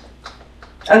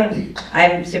 Okay,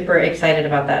 I'm super excited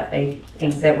about that. I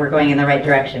think that we're going in the right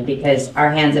direction because our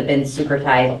hands have been super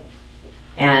tied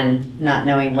and not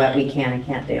knowing what we can and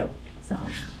can't do. So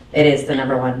it is the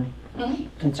number one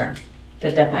concern. I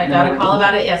got a call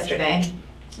about it yesterday,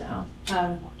 so.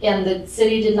 And the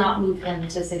city did not move him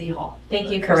to City Hall. Thank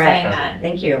you for saying Correct. that.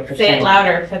 Thank you for Say saying. it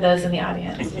louder for those in the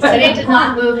audience. The city did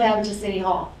not move him to City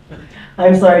Hall.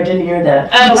 I'm sorry, I didn't hear that.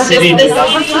 Oh, City this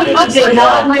did not- Did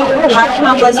not move our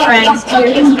homeless friends to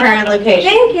his current location.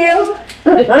 Thank you.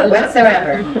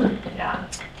 Whatsoever. Yeah.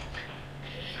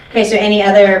 Okay, so any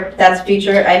other, that's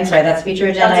future agenda That's a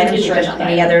items? future agenda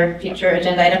Any item. other future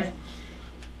agenda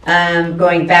items?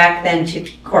 Going back then to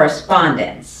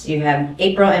correspondence, you have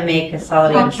April and May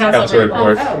consolidated. Council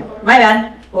reports. Oh, my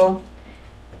bad. Well,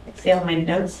 see all my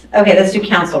notes? Okay, let's do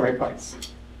council reports.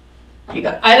 You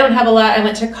go. I don't have a lot. I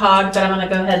went to COG, but I'm gonna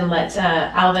go ahead and let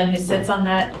Alvin, who sits on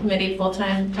that committee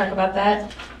full-time, talk about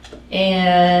that.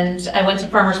 And I went to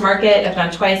Farmer's Market. I've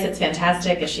gone twice. It's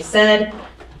fantastic, as she said.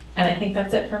 And I think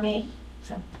that's it for me.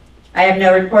 I have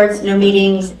no reports, no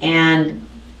meetings, and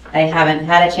I haven't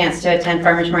had a chance to attend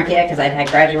farmer's market yet because I've had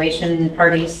graduation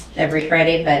parties every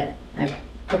Friday, but I'm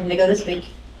hoping to go this week.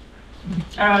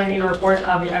 I don't have any report.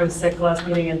 I was sick last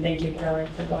meeting, and thank you, Kelly,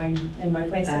 for going in my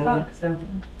place to talk, so.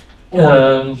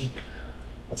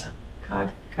 What's that?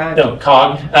 COG. No,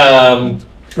 COG.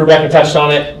 Rebecca touched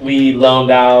on it. We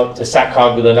loaned out to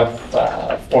SACCOG, we loaned out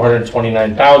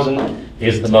 $429,000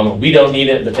 because at the moment we don't need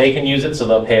it, but they can use it, so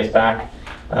they'll pay us back.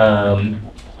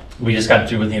 We just got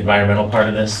through with the environmental part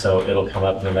of this, so it'll come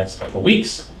up in the next couple of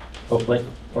weeks, hopefully,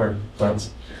 or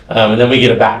months, and then we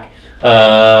get it back.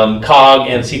 COG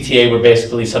and CTA were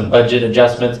basically some budget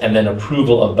adjustments and then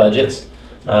approval of budgets.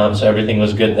 So everything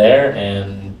was good there,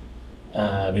 and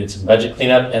we did some budget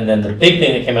cleanup. And then the big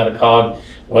thing that came out of COG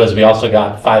was we also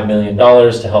got $5 million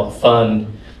to help fund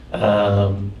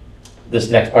this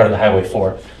next part of the Highway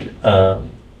 4.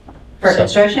 For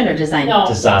construction or design? No.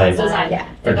 Design. Yeah.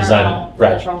 Or design, Environmental,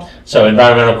 right. cultural. So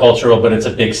environmental, cultural, but it's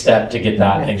a big step to get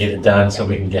that and get it done so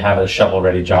we can have a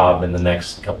shovel-ready job in the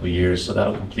next couple of years. So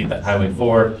that'll complete that Highway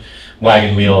 4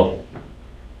 wagon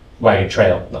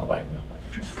trail, not wagon wheel,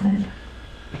 wagon trail.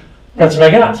 That's what I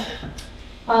got.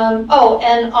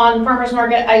 And on Farmer's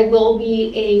Market, I will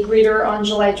be a greeter on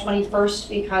July 21st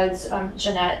because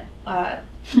Jeanette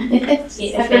is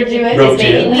Wrote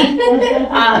making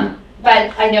me.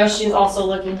 But I know she's also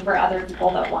looking for other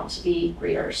people that want to be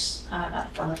greeters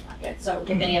at Farmer's Market. So if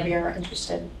any of you are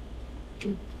interested.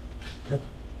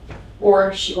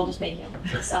 Or she will just make you.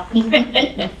 So.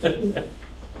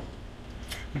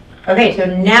 Okay, so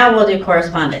now we'll do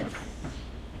correspondence.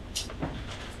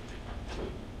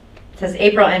 It says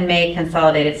April and May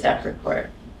consolidated staff report.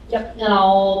 Yep, and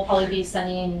I'll probably be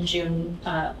sending June,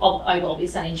 I will be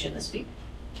sending June this week.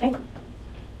 Okay.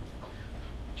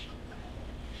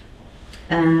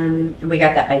 We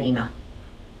got that by email.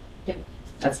 Yep.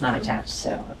 That's not attached,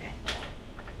 so, okay.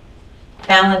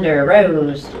 Calendar,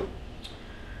 Rose.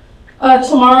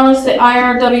 Tomorrow is the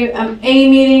IRWMA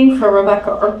meeting for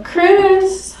Rebecca or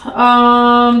Chris.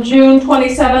 June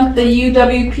 27th, the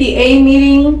UWPA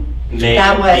meeting.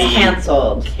 That was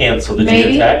canceled. Canceled. Did you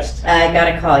get a text? I got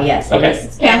a call, yes. It Okay.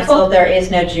 was canceled. There is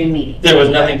no June meeting. There was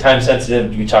nothing time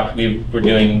sensitive. We were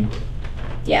doing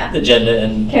Yeah. the agenda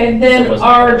and. Okay, It then wasn't-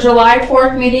 our July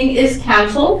 4th meeting is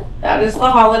canceled. That is the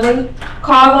holiday.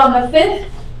 COG on the 5th.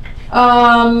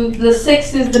 The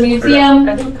 6th is the museum.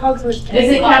 Is it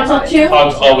canceled too?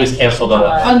 COG's always canceled on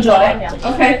us. On July,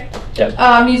 okay.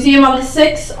 Yep. Museum on the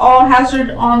 6th, All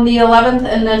Hazard on the 11th,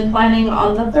 and then planning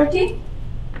on the 13th.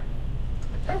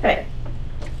 Perfect.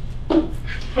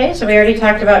 Okay, so we already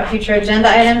talked about future agenda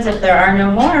items. If there are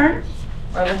no more,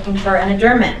 we're looking for an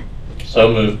adjournment. So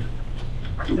moved.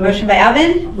 Motion by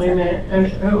Alvin? Wait a minute. I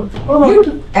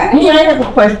have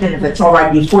a question, if it's all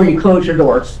right, before you close your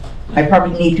doors. I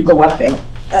probably need to go up and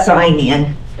sign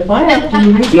in. Go ahead.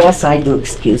 Yes, I do,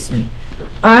 excuse me.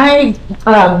 I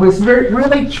was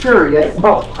really curious,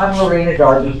 I'm Lorena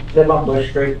Darby, live on Bush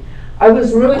Street. I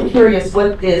was really curious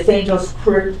what this Angels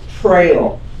Creek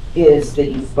Trail is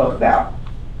that you spoke about.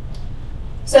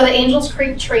 So the Angels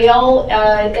Creek Trail,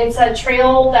 it's a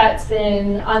trail that's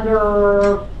been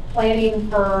under planning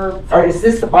for. Or is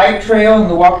this the bike trail and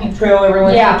the walking trail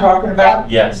everyone's been Yeah. talking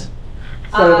about? Yes.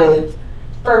 So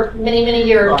For many, many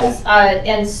years.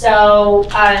 And so,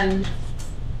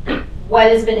 what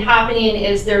has been happening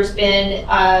is there's been,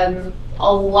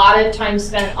 a lot of time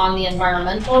spent on the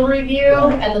environmental review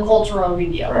and the cultural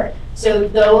review. Right. So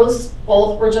those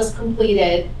both were just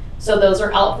completed, so those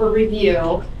are out for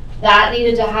review. That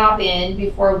needed to happen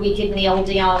before we could nail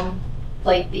down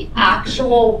like the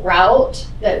actual route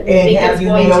that we and think have it's you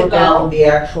going to nailed down go. the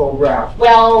actual route?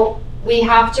 Well, we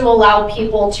have to allow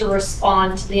people to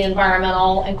respond to the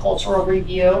environmental and cultural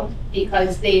review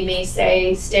because they may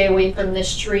say, stay away from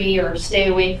this tree or stay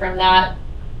away from that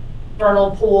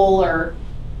vernal pool or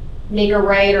make a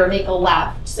right or make a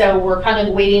left. So we're kind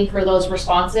of waiting for those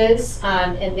responses.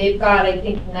 And they've got, I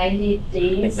think, 90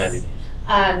 days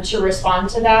to respond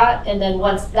to that. And then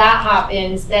once that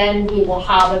happens, then we will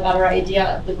have a better idea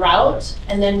of the route.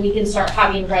 And then we can start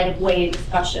having right-of-way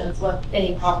discussions with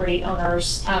any property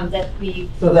owners that we.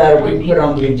 So that'll be put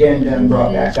on the agenda and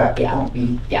brought back up, it won't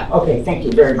be? Yeah. Okay, thank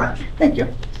you very much, thank you.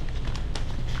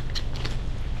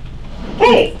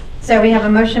 Okay, so we have a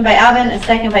motion by Alvin, a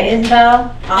second by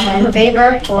Isabel. All in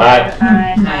favor? Aye.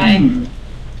 Aye.